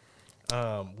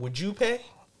 Would you pay?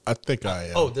 I think I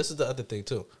am. Oh, this is the other thing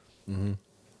too. Mm-hmm.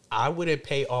 I wouldn't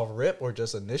pay off rip or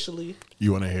just initially.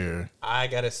 You want to hear? I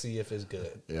gotta see if it's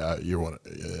good. Yeah,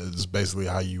 it's basically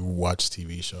how you watch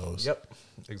TV shows. Yep,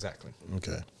 exactly.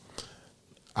 Okay.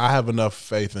 I have enough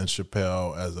faith in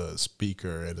Chappelle as a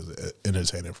speaker and as an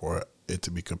entertainer for it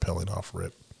to be compelling off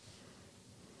rip.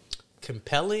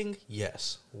 Compelling,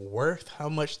 yes. Worth how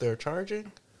much they're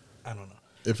charging? I don't know.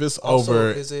 If it's Also,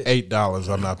 over is it- $8,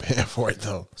 I'm not paying for it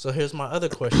though. So here's my other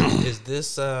question: is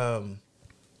this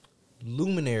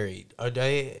Luminary?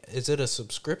 Is it a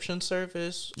subscription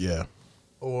service Yeah.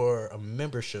 or a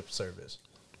membership service?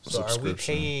 So are we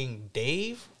Subscription. paying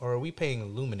Dave or are we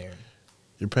paying Luminary?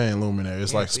 You're paying Luminary.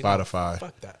 It's Yeah, like see, no, Spotify,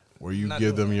 fuck that. where you Not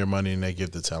give doing them your money and they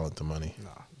give the talent the money. No,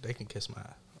 they can kiss my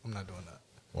ass. I'm not doing that.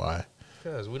 Why?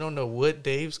 Because we don't know what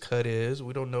Dave's cut is.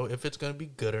 We don't know if it's going to be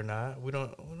good or not. We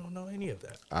don't know any of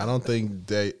that. I don't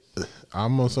think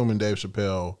I'm assuming Dave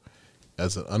Chappelle,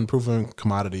 as an unproven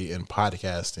commodity in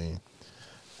podcasting,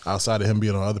 outside of him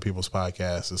being on other people's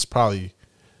podcasts, is probably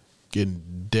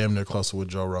getting damn near close to what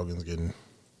Joe Rogan's getting.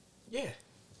 Yeah,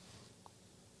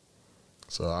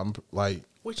 So I'm like,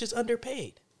 which is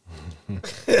underpaid.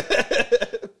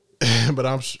 but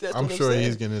I'm what sure I'm he's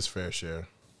saying. getting his fair share.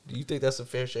 Do you think that's a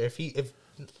fair share?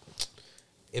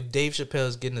 If Dave Chappelle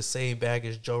is getting the same bag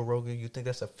as Joe Rogan, you think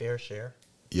that's a fair share?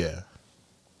 Yeah.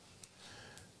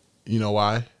 You know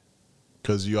why?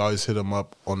 Because you always hit him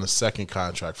up on the second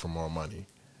contract for more money.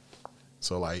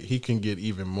 So like he can get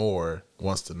even more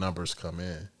once the numbers come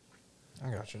in.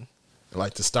 I got you.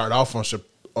 Like to start off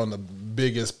on the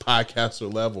biggest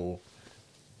podcaster level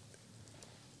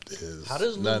is How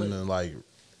does nothing Lumen- to like.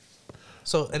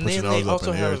 So and Put then your they nose up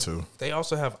also in the air, have too. they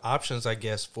also have options, I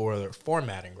guess, for their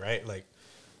formatting, right? Like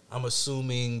I'm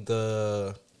assuming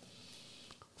the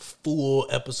full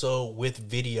episode with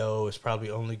video is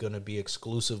probably only going to be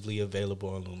exclusively available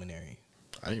on Luminary.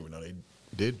 I didn't even know they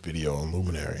did video on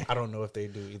Luminary. I don't know if they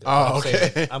do either. Oh,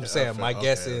 okay. I'm saying my Okay,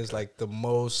 guess is okay. like the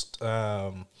most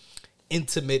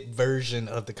intimate version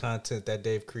of the content that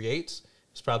Dave creates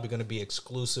is probably going to be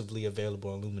exclusively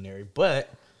available on Luminary.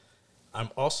 But I'm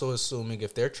also assuming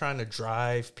if they're trying to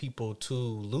drive people to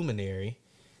Luminary,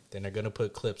 then they're going to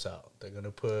put clips out. They're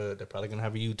probably going to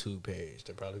have a YouTube page.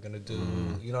 They're probably going to do,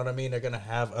 you know what I mean? They're going to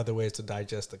have other ways to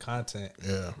digest the content.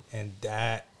 Yeah. And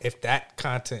that if that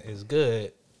content is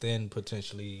good, then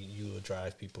potentially you will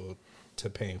drive people to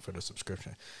paying for the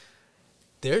subscription.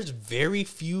 There's very,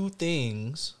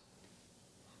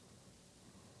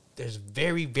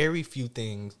 very few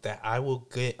things that I will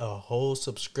get a whole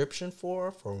subscription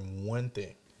for one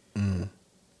thing.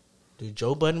 The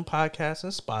Joe Budden podcast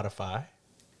and Spotify.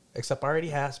 Except I already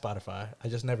had Spotify. I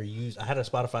just never used. I had a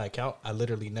Spotify account. I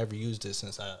literally never used it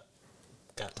since I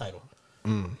got Tidal.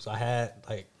 So I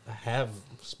have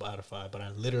Spotify, but I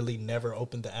literally never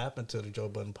opened the app until the Joe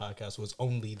Budden podcast was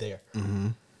only there.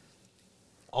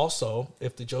 Also,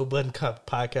 if the Joe Budden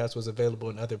podcast was available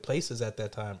in other places at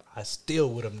that time, I still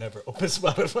would have never opened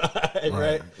Spotify,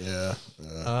 right? Yeah.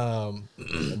 I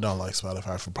don't like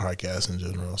Spotify for podcasts in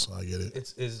general, so I get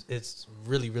it. It's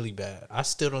really, really bad. I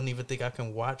still don't even think I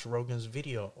can watch Rogan's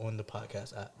video on the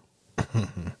podcast app.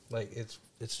 Like it's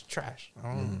trash.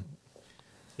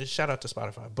 Just shout out to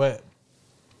Spotify, but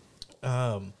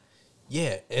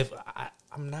yeah, if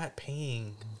I'm not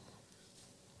paying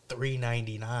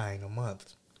 $3.99 a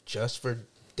month just for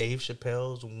Dave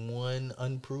Chappelle's one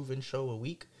unproven show a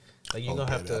week, like you're gonna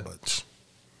have to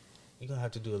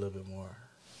do a little bit more.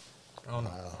 I don't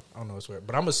know what's weird,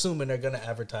 but I'm assuming they're gonna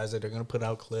advertise it. They're gonna put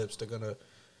out clips. They're gonna,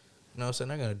 they're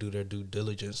gonna do their due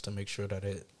diligence to make sure that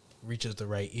it reaches the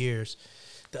right ears.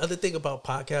 The other thing about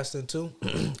podcasting too,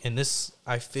 and this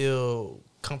I feel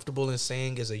comfortable in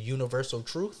saying is a universal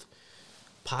truth: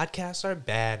 podcasts are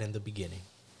bad in the beginning.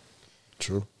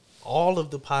 True. All of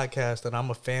the podcasts that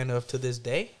I'm a fan of to this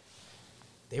day,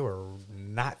 they were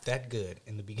not that good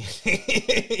in the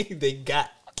beginning.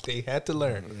 They had to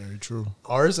learn. Very true.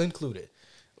 Ours included.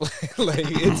 Like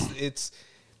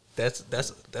that's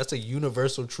a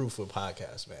universal truth for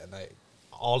podcasts, man. Like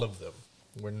all of them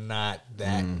were not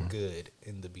that good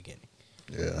in the beginning.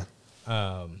 Yeah.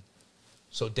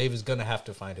 So Dave is gonna have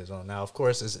to find his own. Now, of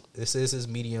course, this is his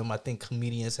medium. I think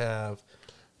comedians have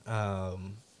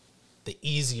the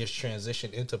easiest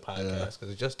transition into podcasts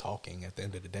because it's just talking at the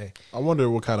end of the day. I wonder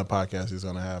what kind of podcast he's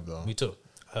gonna have though. Me too.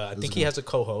 I think he has a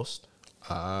co-host.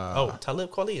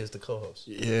 Talib Kweli is the co-host.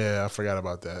 Yeah, I forgot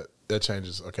about that. That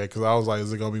changes. Okay, because I was like,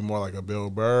 is it gonna be more like a Bill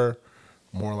Burr,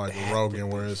 more like a Rogan,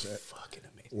 where it's fucking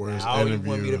amazing. where it's Now interviews? You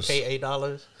want me to pay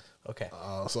 $8? Okay.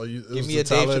 So you Give me the a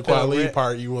Dave Talib Chappelle Kweli rant.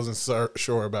 part you wasn't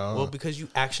sure about. Well, Huh? because you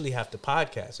actually have to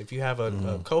podcast. If you have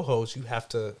a co-host, you have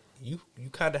to you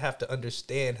kind of have to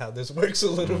understand how this works a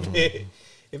little bit.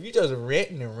 If you just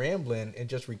ranting and rambling and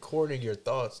just recording your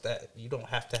thoughts, that you don't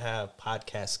have to have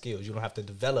podcast skills. You don't have to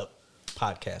develop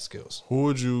podcast skills. Who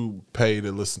would you pay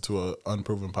to listen to an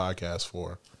unproven podcast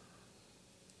for?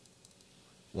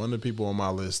 One of the people on my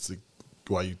list,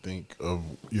 why you think of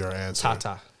your answer?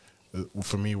 Tata.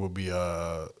 For me, would be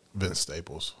Vince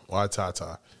Staples. Why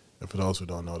Tata? And for those who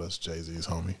don't know, that's Jay-Z's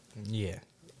homie. Yeah.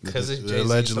 Because They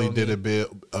allegedly did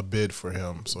a bid for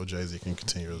him so Jay-Z can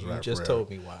continue his rap career. You just told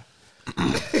me why. You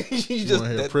want to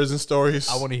hear prison stories?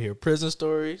 I want to hear prison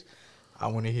stories. I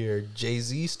want to hear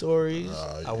Jay-Z stories.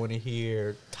 Yeah. I want to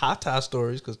hear Tata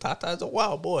stories because Tata is a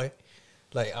wild boy.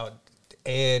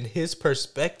 And his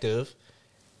perspective,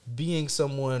 being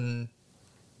someone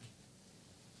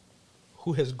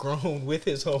who has grown with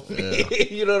his homie. Yeah.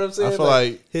 You know what I'm saying? I feel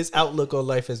like his outlook on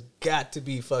life has got to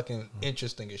be fucking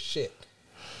interesting as shit.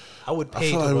 I would pay.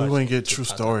 I feel to like we watch wouldn't get Tata. true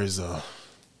stories though.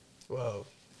 Well,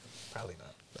 probably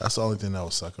not. That's the only thing that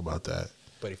would suck about that.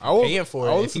 But if you're paying for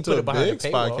it, if you put it behind Biggs the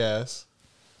paywall, podcast,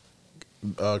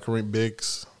 Kareem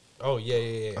Biggs. Oh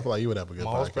yeah. I feel like you would have a good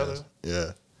Maul's podcast. brother?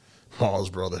 Yeah,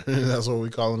 Maul's brother. That's what we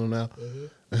calling him now.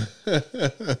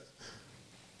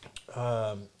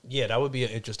 Yeah, that would be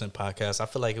an interesting podcast. I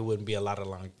feel like it wouldn't be a lot of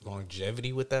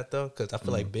longevity with that though, because I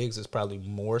feel like Biggs is probably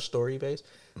more story based.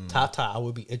 Tata, I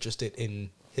would be interested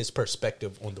in his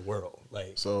perspective on the world.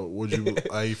 Like, So would you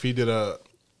if he did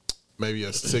maybe a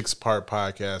 6-part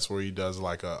podcast where he does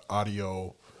like a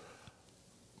audio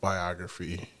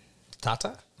biography?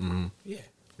 Tata? Mm-hmm. Yeah.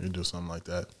 You do something like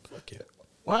that. Fuck yeah.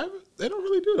 Why they don't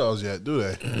really do those yet, do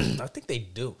they? I think they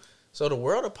do. So the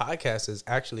world of podcasts is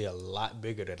actually a lot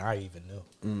bigger than I even knew.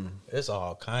 It's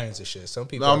all kinds of shit. Some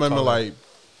people. No, I remember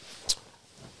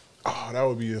that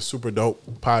would be a super dope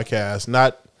podcast.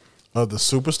 Not of the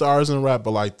superstars in rap,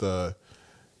 but like the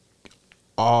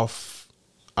out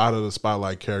of the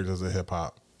spotlight characters of hip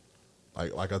hop,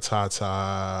 like a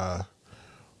Tata,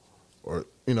 or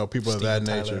people of that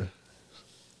Steven nature. Tyler.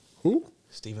 Who?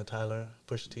 Steven Tyler,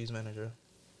 Pusha T's manager.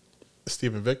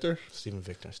 Steven Victor. Steven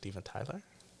Tyler.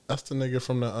 That's the nigga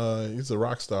from he's a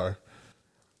rock star.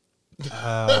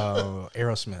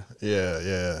 Aerosmith.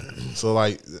 Yeah. So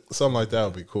like something like that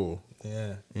would be cool.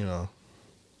 Yeah.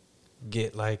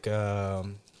 Get like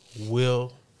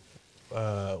Wiz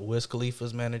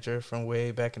Khalifa's manager from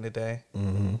way back in the day.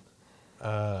 Mm-hmm.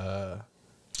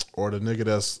 Or the nigga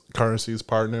that's Currency's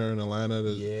partner in Atlanta.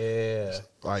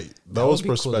 Like those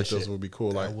perspectives would be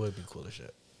cool. That would be cool as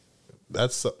shit.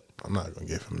 That's I'm not gonna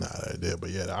give him that idea,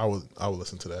 but yeah, I would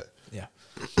listen to that. Yeah.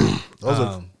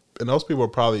 Those people are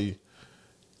probably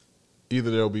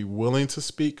either they'll be willing to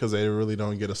speak because they really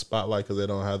don't get a spotlight because they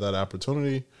don't have that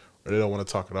opportunity, or they don't want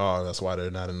to talk at all. And that's why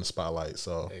they're not in the spotlight.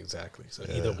 So exactly. So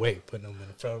yeah. Either way, putting them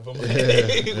in front of them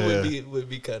would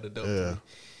be kind of dope.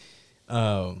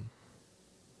 Yeah.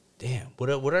 Damn.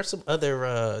 What are some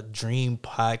other dream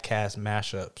podcast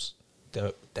mashups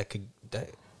that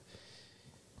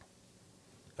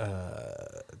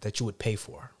you would pay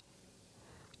for?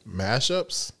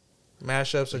 Mashups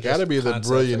Mashups are got to be the concepts,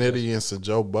 Brilliant Idiots and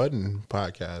Joe Budden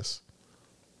podcast.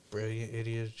 Brilliant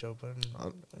Idiots, Joe Budden.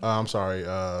 I'm sorry,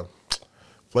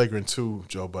 Flagrant 2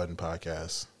 Joe Budden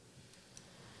podcast.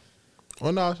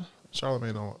 Well, no,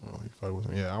 Charlamagne don't. He probably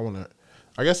wasn't. Yeah,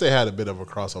 I guess they had a bit of a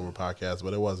crossover podcast,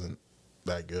 but it wasn't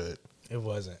that good. It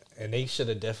wasn't, and they should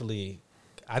have definitely.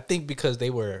 I think because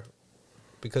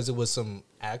it was some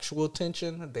actual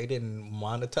tension, they didn't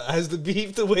monetize the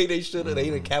beef the way they should have. They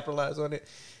didn't capitalize on it,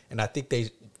 and I think they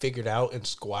figured out and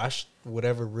squashed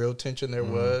whatever real tension there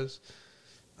was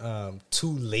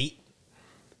too late,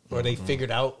 or they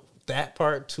figured out that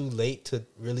part too late to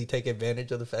really take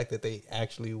advantage of the fact that they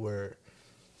actually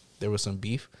there was some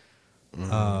beef.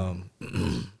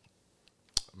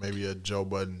 Maybe a Joe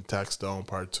Budden Tax Stone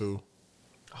Part 2.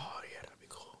 Oh yeah, that'd be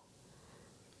cool.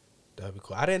 That'd be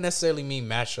cool. I didn't necessarily mean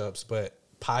mashups, but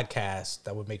podcasts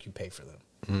that would make you pay for them.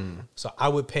 So I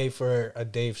would pay for a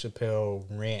Dave Chappelle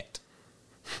rant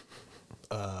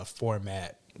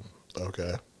format.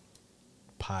 Okay.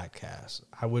 Podcast.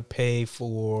 I would pay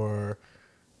for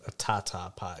a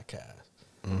Tata podcast.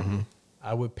 Mm-hmm.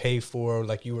 I would pay for,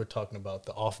 like you were talking about,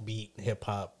 the offbeat hip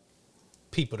hop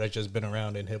people that just been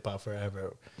around in hip hop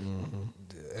forever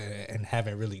and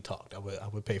haven't really talked. I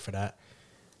would pay for that.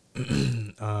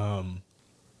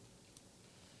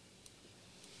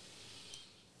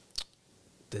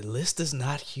 the list is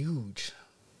not huge.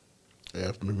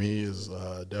 Yeah, for me is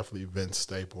definitely Vince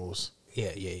Staples. Yeah.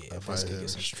 I find him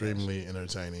extremely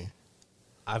entertaining.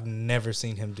 I've never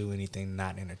seen him do anything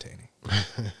not entertaining.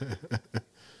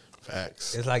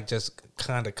 Facts. It's like just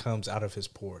kind of comes out of his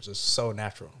pores. It's so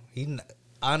natural.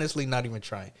 Honestly not even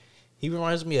trying. He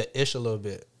reminds me of Ish a little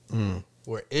bit,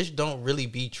 where Ish don't really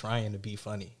be trying to be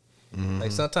funny.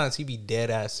 Like sometimes he be dead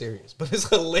ass serious, but it's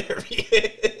hilarious.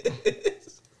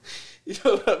 You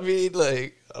know what I mean?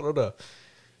 Like I don't know.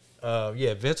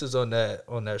 Yeah, Vince is on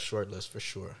that short list for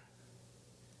sure.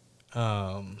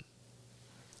 Are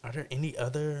there any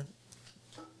other?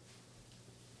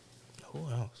 Who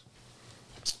else?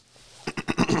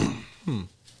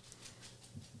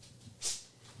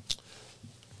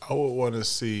 I would want to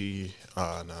see.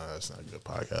 No, that's not a good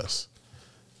podcast.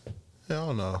 Yeah, I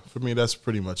don't know. For me, that's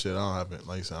pretty much it. I don't have it.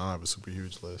 Like I said, I don't have a super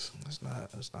huge list. That's not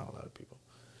a lot of people.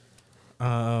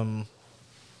 All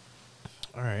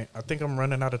right. I think I'm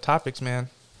running out of topics, man.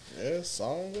 Yeah,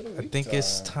 song of the week. I think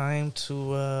it's time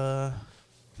to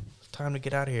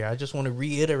get out of here. I just want to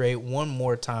reiterate one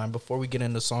more time before we get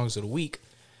into songs of the week.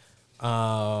 We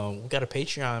got a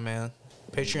Patreon, man.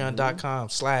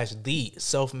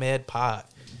 Patreon.com/theselfmedpod.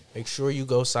 Make sure you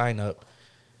go sign up.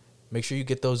 Make sure you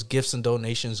get those gifts and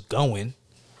donations going.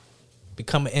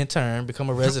 Become an intern, become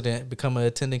a resident, become an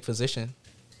attending physician.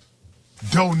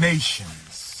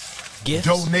 Donations. Gifts.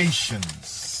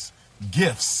 Donations.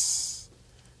 Gifts.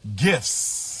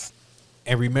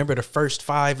 And remember, the first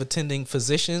 5 attending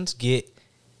physicians get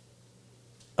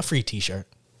a free t-shirt.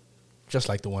 Just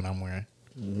like the one I'm wearing.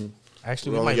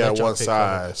 Actually, We we only might got let y'all one pick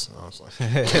size. I was like,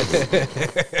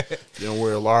 you don't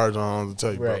wear a large on to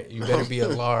tell you, right, bro. you better be a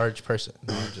large person.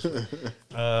 No, I'm just,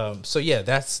 so yeah,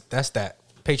 that's that.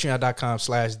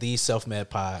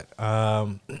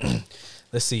 Patreon.com/theselfmedpod.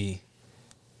 Let's see.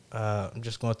 I'm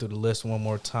just going through the list one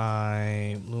more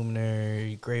time.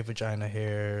 Luminary, Great Vagina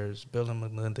Hairs, Bill and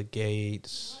Melinda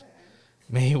Gates,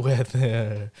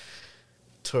 Mayweather,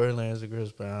 Tory Lanez, and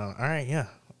Chris Brown. All right, yeah,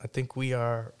 I think we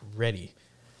are ready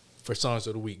for songs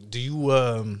of the week. Do you?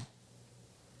 Oh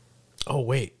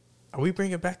wait, are we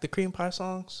bringing back the cream pie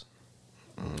songs?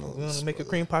 We want to make a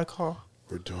cream pie call.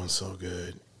 We're doing so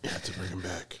good. You have to bring him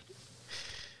back.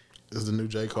 Is the new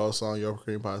J. Cole song your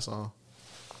cream pie song?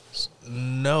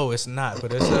 No, it's not.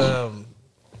 But it's how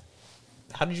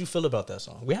did you feel about that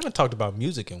song? We haven't talked about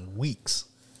music in weeks.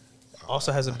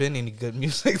 Also, hasn't been any good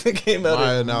music that came out.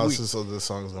 My in analysis weeks. of this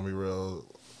song is gonna be real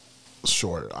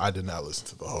short. I did not listen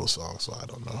to the whole song, so I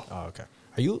don't know. Oh, okay.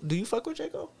 Do you fuck with J.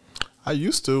 Cole? I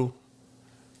used to,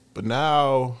 but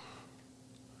now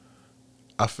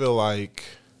I feel like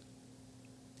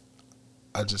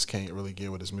I just can't really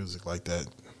get with his music like that.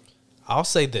 I'll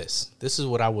say this. This is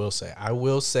what I will say. I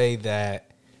will say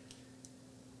that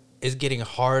it's getting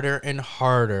harder and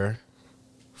harder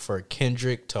for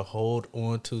Kendrick to hold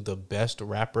on to the best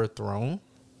rapper throne.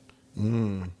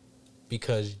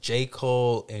 Because J.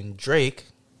 Cole and Drake,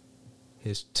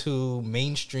 his 2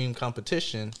 mainstream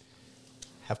competition,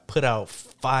 have put out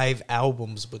 5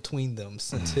 albums between them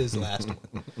since his last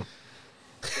one.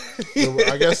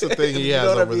 I guess the thing he You has know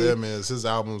what I over mean? them is his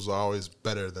albums are always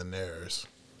better than theirs.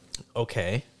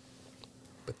 Okay.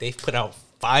 But they've put out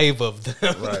 5 of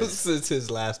them Right. since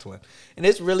his last one. And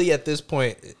it's really, at this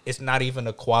point, it's not even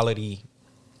a quality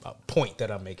point that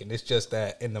I'm making. It's just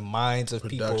that in the minds of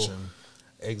people. Production.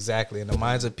 Exactly. In the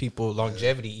minds of people,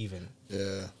 longevity even.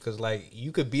 Yeah. Because, like,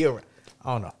 you could be around.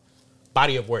 I don't know.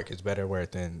 Body of work is better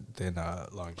word than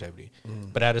longevity.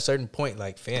 But at a certain point,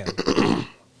 like, fam,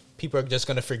 people are just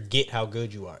going to forget how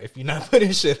good you are if you're not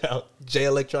putting shit out. Jay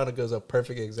Electronica is a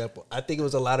perfect example. I think it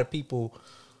was a lot of people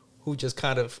who just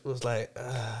kind of was like,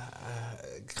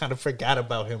 kind of forgot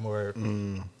about him or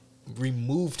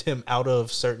removed him out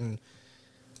of certain.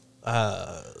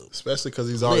 Especially because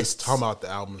he's always lists. talking about the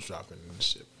albums dropping and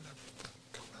shit.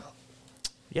 Coming out.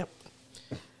 Yep.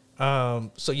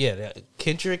 So yeah,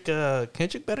 Kendrick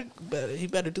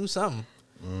better do something,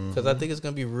 because I think it's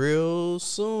gonna be real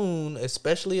soon,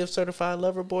 especially if Certified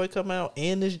Lover Boy come out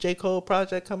and this J. Cole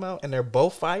project come out, and they're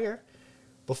both fire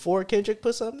before Kendrick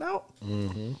puts something out.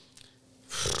 I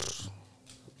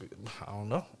don't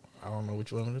know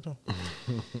what you want me to do.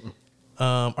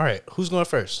 All right, who's going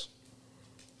first?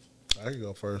 I can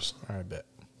go first. All right, bet.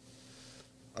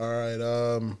 All right.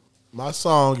 My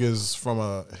song is from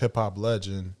a hip hop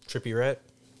legend. Trippie Redd.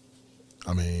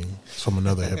 I mean, it's from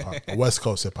another hip hop, a West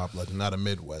Coast hip hop legend, not a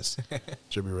Midwest.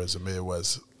 Trippie Redd's a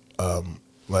Midwest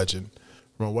legend.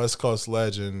 From a West Coast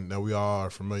legend that we all are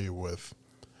familiar with.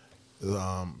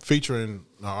 Featuring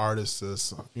an artist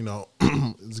that's,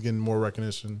 is getting more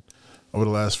recognition over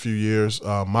the last few years.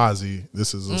 Mozzie.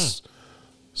 This is a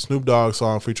Snoop Dogg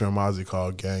song featuring Mozzie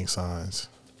called Gang Signs.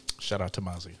 Shout out to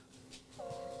Mozzie.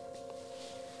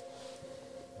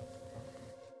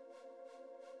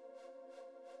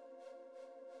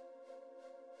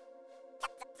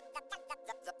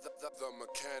 The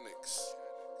Mechanics.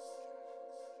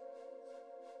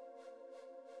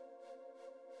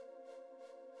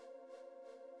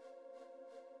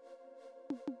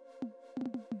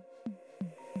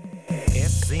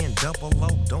 SN double O,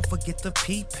 don't forget the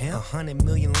P pimp. 100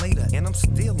 million later, and I'm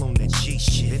still on that G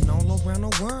shit. Been all around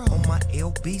the world on my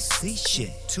LBC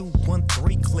shit.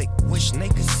 213 click, wish they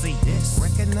could see this.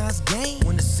 Recognize game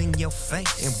when it's in your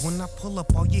face. And when I pull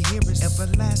up, all you hear is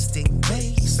everlasting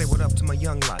bass. Say what up to my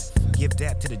young life, give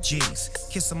dap to the G's.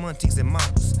 Kiss some aunties and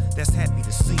mamas, that's happy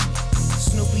to see me.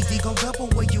 Snoopy D go double,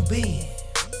 where you been?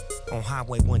 On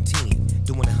Highway 110,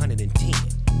 doing 110.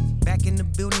 Back in the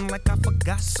building like I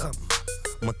forgot something.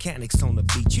 Mechanics on the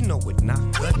beat, you know it not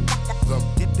good.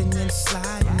 Dipping and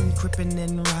sliding, crippin'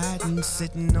 and riding,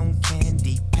 sitting on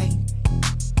candy paint.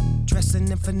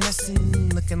 Dressing and finessing,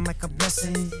 looking like a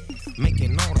blessing,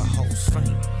 making all the hoes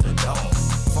faint. The dog,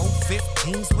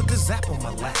 415s with the zap on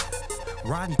my lap.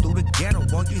 Riding through the ghetto,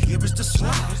 all you hear is the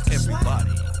slide.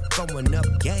 Everybody throwing up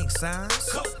gang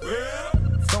signs.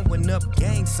 Throwing up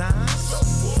gang signs.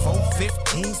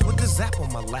 415s with the zap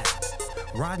on my lap.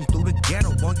 Riding through the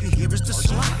ghetto, all you hear is the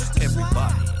slide.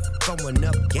 Everybody throwing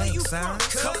up gang signs.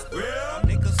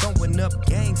 Niggas throwing up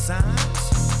gang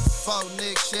signs. Faux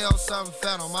Nick shell, something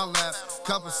fat on my lap.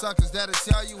 Couple suckers that'll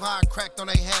tell you how I cracked on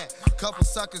they hat. Couple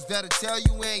suckers that'll tell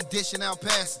you we ain't dishing out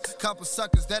passes. Couple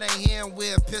suckers that ain't hearing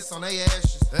we'll piss on they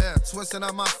ashes. Yeah, twisting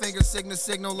up my fingers,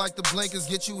 signal like the blinkers.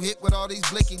 Get you hit with all these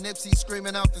blicky nipsies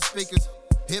screaming out the speakers.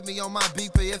 Hit me on my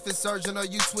beeper if it's urgent or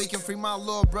you tweaking. Free my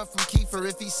little bruh from Kiefer.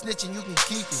 If he snitching, you can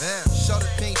keep it. Yeah, show the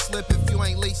pink slip if you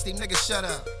ain't leased him. Nigga, shut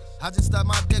up. I just stuck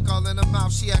my dick all in her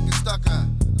mouth. She acting stuck up.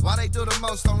 Why they do the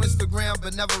most on Instagram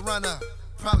but never run up?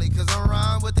 Probably cause I'm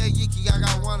riding with that Yiki, I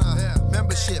got one up. Yeah.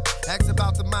 Membership, ask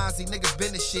about the Mozzie, niggas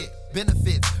business shit.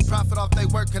 Benefits, profit off they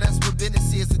work, cause that's what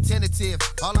business is, attentive.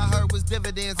 All I heard was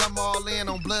dividends, I'm all in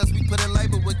on bloods. We put in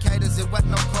labor with caters, it wasn't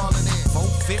no calling in.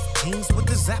 415s with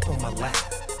the zap on my lap.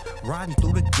 Riding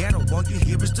through the ghetto, all you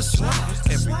hear is the slide.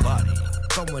 Everybody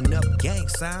throwing up gang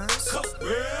signs.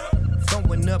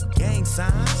 Throwing up gang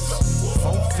signs.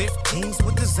 415s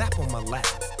with the zap on my lap.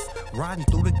 Riding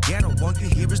through the ghetto, all you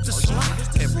hear is the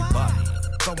slide. Everybody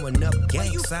throwing up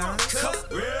gang signs.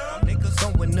 Niggas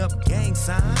throwing up gang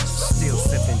signs. Still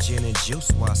sipping gin and juice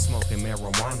while smoking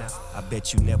marijuana. I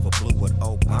bet you never blew with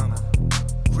Obama.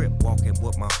 Crip walking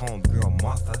with my homegirl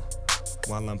Martha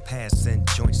while I'm passing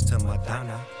joints to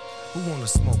Madonna. Who wanna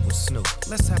smoke with Snoop?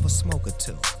 Let's have a smoke or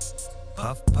two.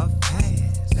 Puff, puff,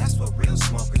 pass. That's what real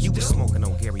smokers do. You was smoking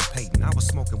on Gary Payton. I was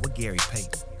smoking with Gary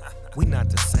Payton. We not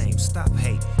the same. Stop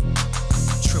hating.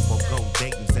 Triple gold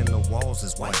Dayton's and the walls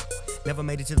is white. Never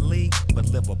made it to the league, but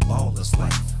live a baller's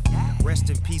life. Rest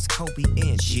in peace, Kobe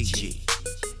and Gigi.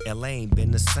 LA ain't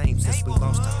been the same since we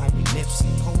lost to homie Nipsey.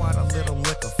 Pour out a little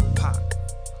liquor for Pop.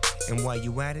 And while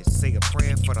you at it, say a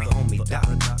prayer for the homie Doc.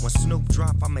 When Snoop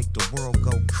drop, I make the world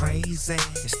go crazy.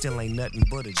 It still ain't nothing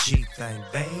but a G thing,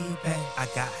 baby. I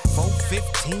got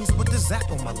 415s with the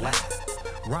zap on my lap.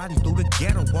 Riding through the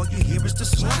ghetto, all you hear is the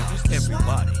slide.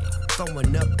 Everybody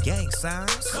throwing up gang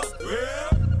signs.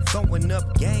 Throwing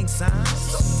up gang signs.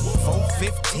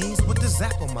 415s with the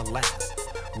zap on my lap.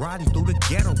 Riding through the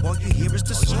ghetto, all you hear is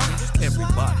the slide.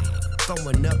 Everybody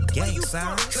throwing up gang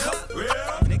signs.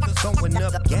 Niggas throwing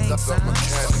up gang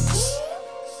signs.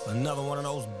 Another one of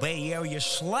those Bay Area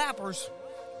slappers.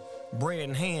 Bread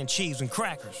and ham, cheese and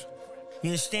crackers.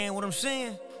 You understand what I'm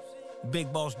saying?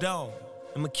 Big Boss Dog,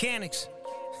 the Mechanics.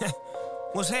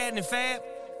 What's happening, Fab?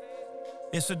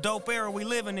 It's a dope era we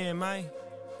living in, man.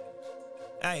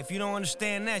 Hey, if you don't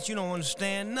understand that, you don't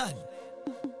understand nothing.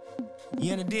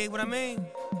 You dig what I mean?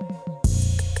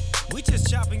 We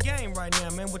just chopping game right now,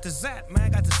 man, with the zap, man. I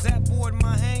got the zap board in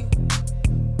my hand.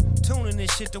 Tuning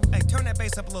this shit to, hey, turn that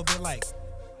bass up a little bit, like.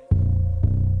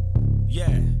 Yeah.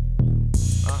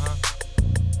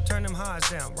 Turn them highs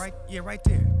down, right? Yeah, right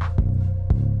there.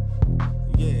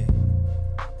 Yeah.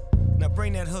 Now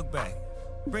bring that hook back.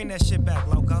 Bring that shit back,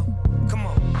 loco. Come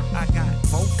on. I got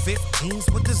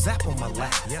 415s with the zap on my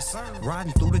lap. Yes, sir.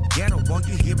 Riding through the ghetto, all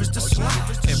you hear is the slide.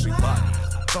 Everybody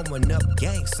throwing up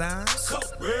gang signs.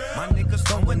 My niggas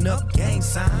throwing up gang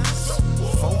signs.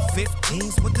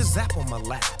 415s with the zap on my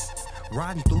lap.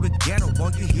 Riding through the ghetto,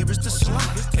 all you hear is the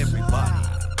slide. Everybody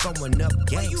throwing up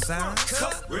gang signs.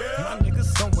 My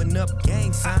niggas throwing up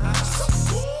gang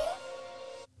signs.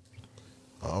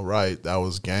 All right, that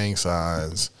was Gang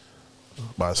Signs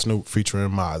by Snoop featuring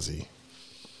Mozzie.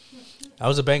 That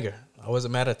was a banger. I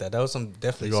wasn't mad at that. That was some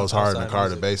definitely. It goes some hard in the outside car.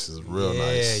 The music. bass is real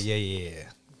nice. Yeah.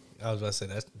 I was about to say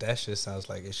that shit sounds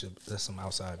like that's some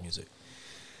outside music.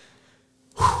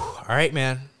 Whew. All right,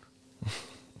 man.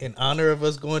 In honor of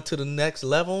us going to the next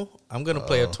level, I'm gonna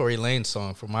play a Tory Lanez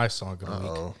song for my song of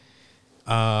the week.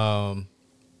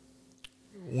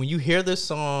 When you hear this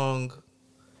song,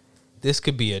 this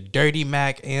could be a Dirty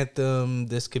Mac anthem.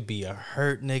 This could be a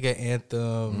Hurt Nigga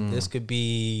anthem. This could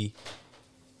be,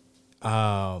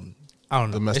 I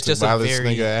don't know. Domestic it's just violence a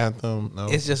very, nigga anthem. No,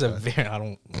 it's just a very, I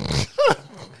don't.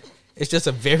 It's just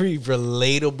a very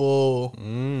relatable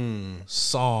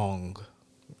song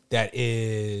that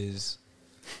is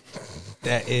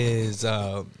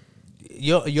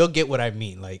you'll get what I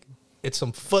mean. Like, it's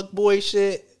some fuckboy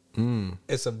shit.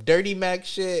 It's some Dirty Mac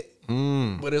shit.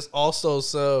 But it's also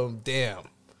some damn.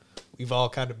 We've all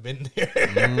kind of been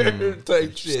there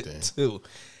type shit too.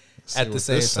 At the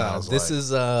same time,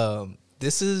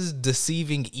 this is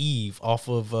Deceiving Eve off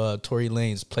of Tory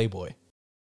Lanez's Playboy.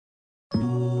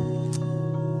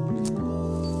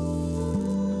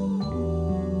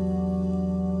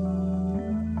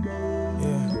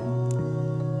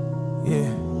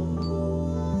 Yeah.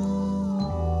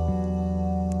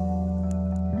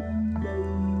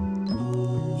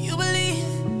 You believe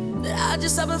that I'll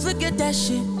just up and forget that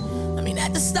shit. I mean,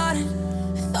 at the start, I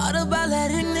thought about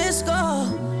letting this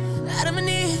go. Adam and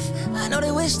Eve, I know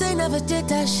they wish they never did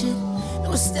that shit. It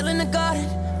was still in the garden,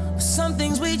 but some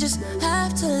things we just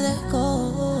have to let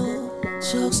go.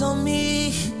 Joke's on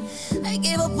me. I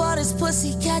gave up all this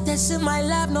pussy cat that's in my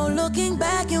lap. No looking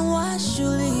back and watch you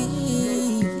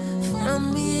leave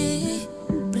from me.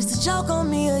 But it's a joke on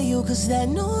me or you, cause that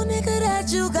new nigga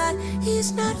that you got,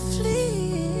 he's not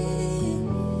fleeing.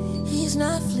 He's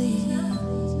not fleeing.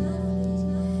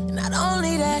 And not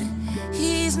only that,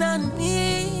 he's not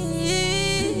me.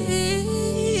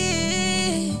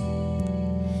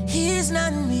 He's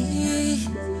not me.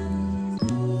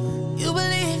 You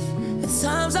believe at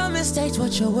times our mistakes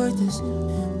what your worth is.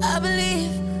 I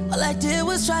believe all I did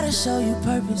was try to show you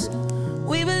purpose.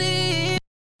 We believe,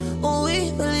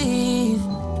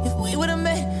 if we would've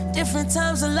met different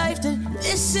times of life, then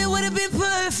this shit would've been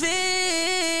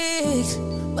perfect.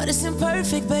 But it's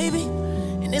imperfect, baby.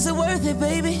 And is it worth it,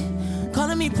 baby?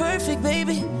 Calling me perfect,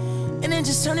 baby. And then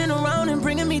just turning around and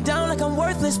bringing me down like I'm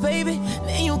worthless, baby.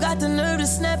 Then you got the nerve to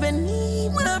snap at me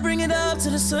when I bring it up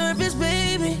to the surface,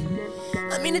 baby.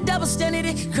 I mean, the double standard,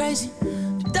 it get crazy.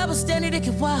 The double standard, it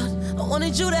get wild. I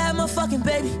wanted you to have my fucking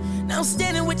baby. Now I'm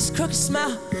standing with this crooked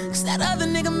smile. Cause that other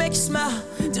nigga make you smile.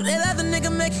 Do that other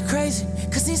nigga make you crazy?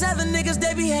 Cause these other niggas,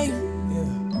 they be hating.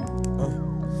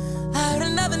 I heard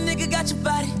another nigga got your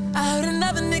body. I heard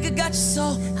another nigga got your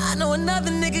soul. I know another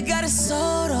nigga got it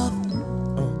sold up.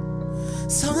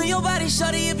 So in your body,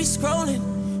 shawty, you be scrolling.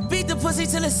 Beat the pussy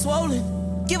till it's swollen.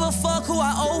 Give a fuck who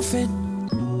I offend.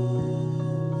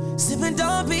 Sippin'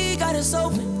 Don B, got us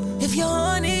open. If you're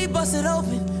honey, bust it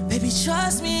open. Baby,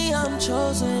 trust me, I'm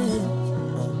chosen.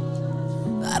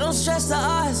 I don't stress the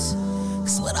odds.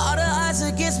 Cause with all the odds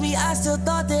against me, I still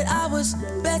thought that I was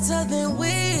better than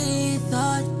we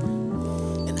thought.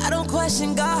 And I don't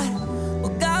question God.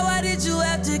 Well, God, why did you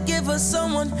have to give us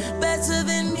someone better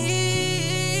than me?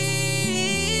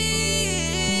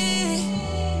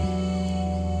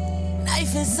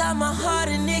 Knife inside my heart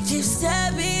and it keeps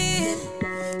stabbing.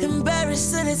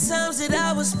 Embarrassed in the times that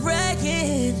I was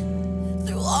bragging.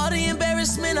 Through all the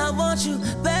embarrassment, I want you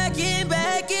back in,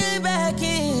 back in, back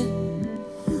in.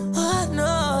 Oh, no.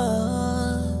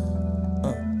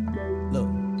 Look,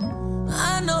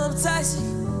 I know I'm toxic.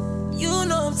 You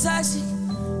know I'm toxic.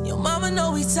 Your mama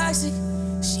know we toxic.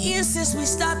 She insists we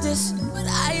stop this, but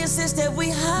I insist that we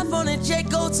hop on a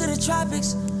jet, go to the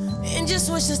tropics, and just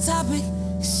switch the topic.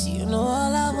 Cause you know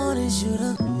all I want is you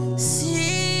to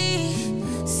see.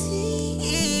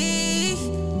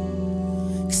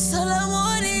 Cause all I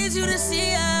want is you to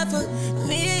see out for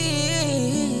me.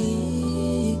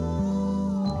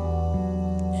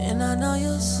 And I know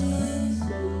you'll see.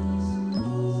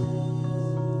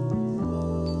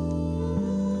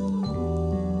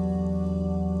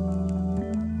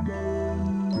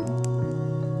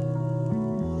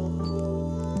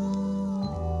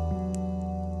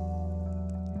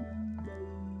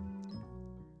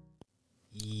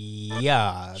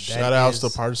 Yeah. Shout outs to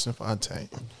Partisan Fontaine.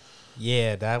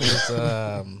 Yeah, that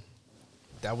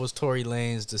was Tory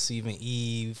Lanez's Deceiving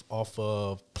Eve off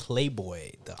of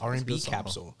Playboy, the R&B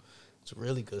capsule. It's a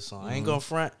really good song. I ain't gonna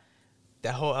front.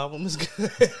 That whole album is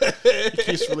good. He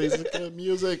keeps releasing good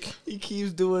music. He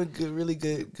keeps doing good, really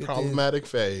good. Problematic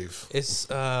fave. It's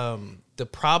the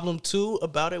problem too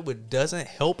about it. What doesn't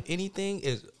help anything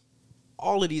is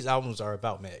all of these albums are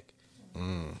about Meg.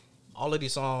 All of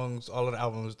these songs, all of the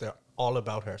albums, they're all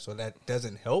about her. So that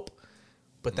doesn't help,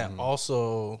 but that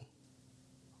also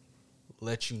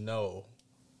lets you know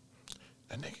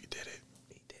that nigga did it.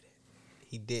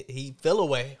 He did it. He fell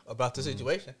away about the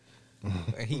situation.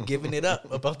 And he giving it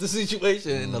up about the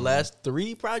situation in the last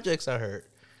 3 projects I heard.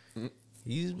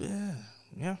 He's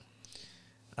yeah.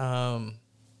 I'm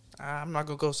not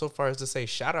gonna go so far as to say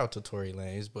shout out to Tory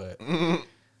Lanez, but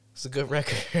it's a good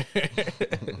record.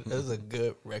 It's a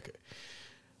good record.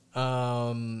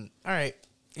 All right.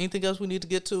 Anything else we need to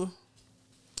get to?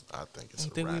 I think it's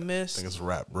Anything a wrap. we missed? I think it's a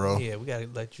wrap, bro. Yeah, we gotta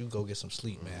let you go get some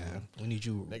sleep, man. We need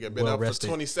you Nigga been well up rested. for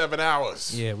 27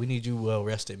 hours. Yeah, we need you well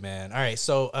rested, man. All right,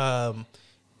 so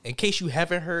in case you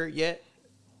haven't heard yet,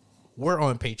 we're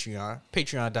on Patreon.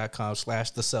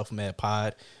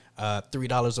 Patreon.com/theselfmadpod.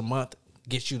 $3 a month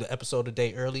gets you the episode a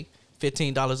day early.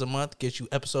 $15 a month gets you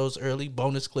episodes early,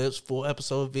 bonus clips, full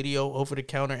episode video, over the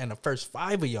counter, and the first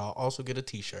 5 of y'all also get a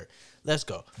t-shirt. Let's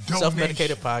go. Donations.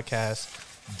 Self-Medicated Podcast.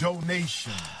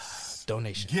 Donations.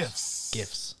 Donations.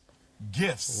 Gifts.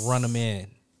 Run them in.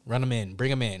 Bring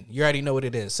them in. You already know what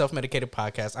it is. Self-Medicated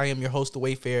Podcast. I am your host, the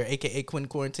Wayfarer, a.k.a. Quentin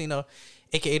Quarantino,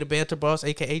 a.k.a. the Banter Boss,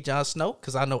 a.k.a. Jon Snow,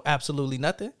 because I know absolutely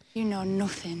nothing. You know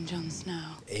nothing, Jon Snow.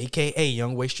 A.k.a.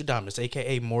 Young Wastradamus,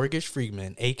 a.k.a. Mortgage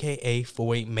Freeman, a.k.a.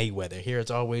 Floyd Mayweather. Here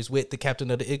as always with the Captain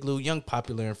of the Igloo, Young,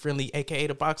 Popular, and Friendly, a.k.a.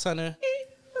 the Box Hunter,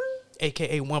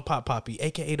 a.k.a. One Pop Poppy,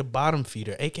 a.k.a. the Bottom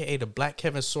Feeder, a.k.a. the Black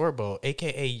Kevin Sorbo,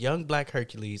 a.k.a. Young Black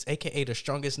Hercules, a.k.a. the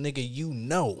strongest nigga you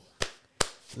know.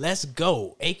 Let's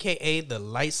go, a.k.a. the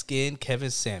light-skinned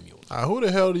Kevin Samuel. Who the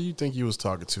hell do you think you was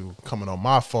talking to coming on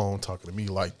my phone talking to me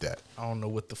like that? I don't know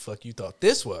what the fuck you thought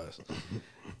this was.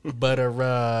 But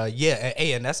yeah,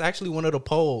 and that's actually one of the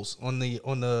polls on the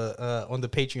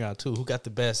Patreon too. Who got the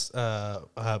best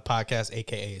podcast,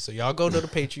 aka? So y'all go to the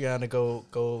Patreon and go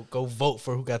vote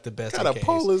for who got the best. What kind of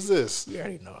poll is this? You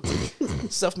already know.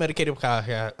 Self-medicated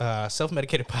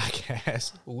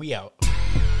podcast. We out.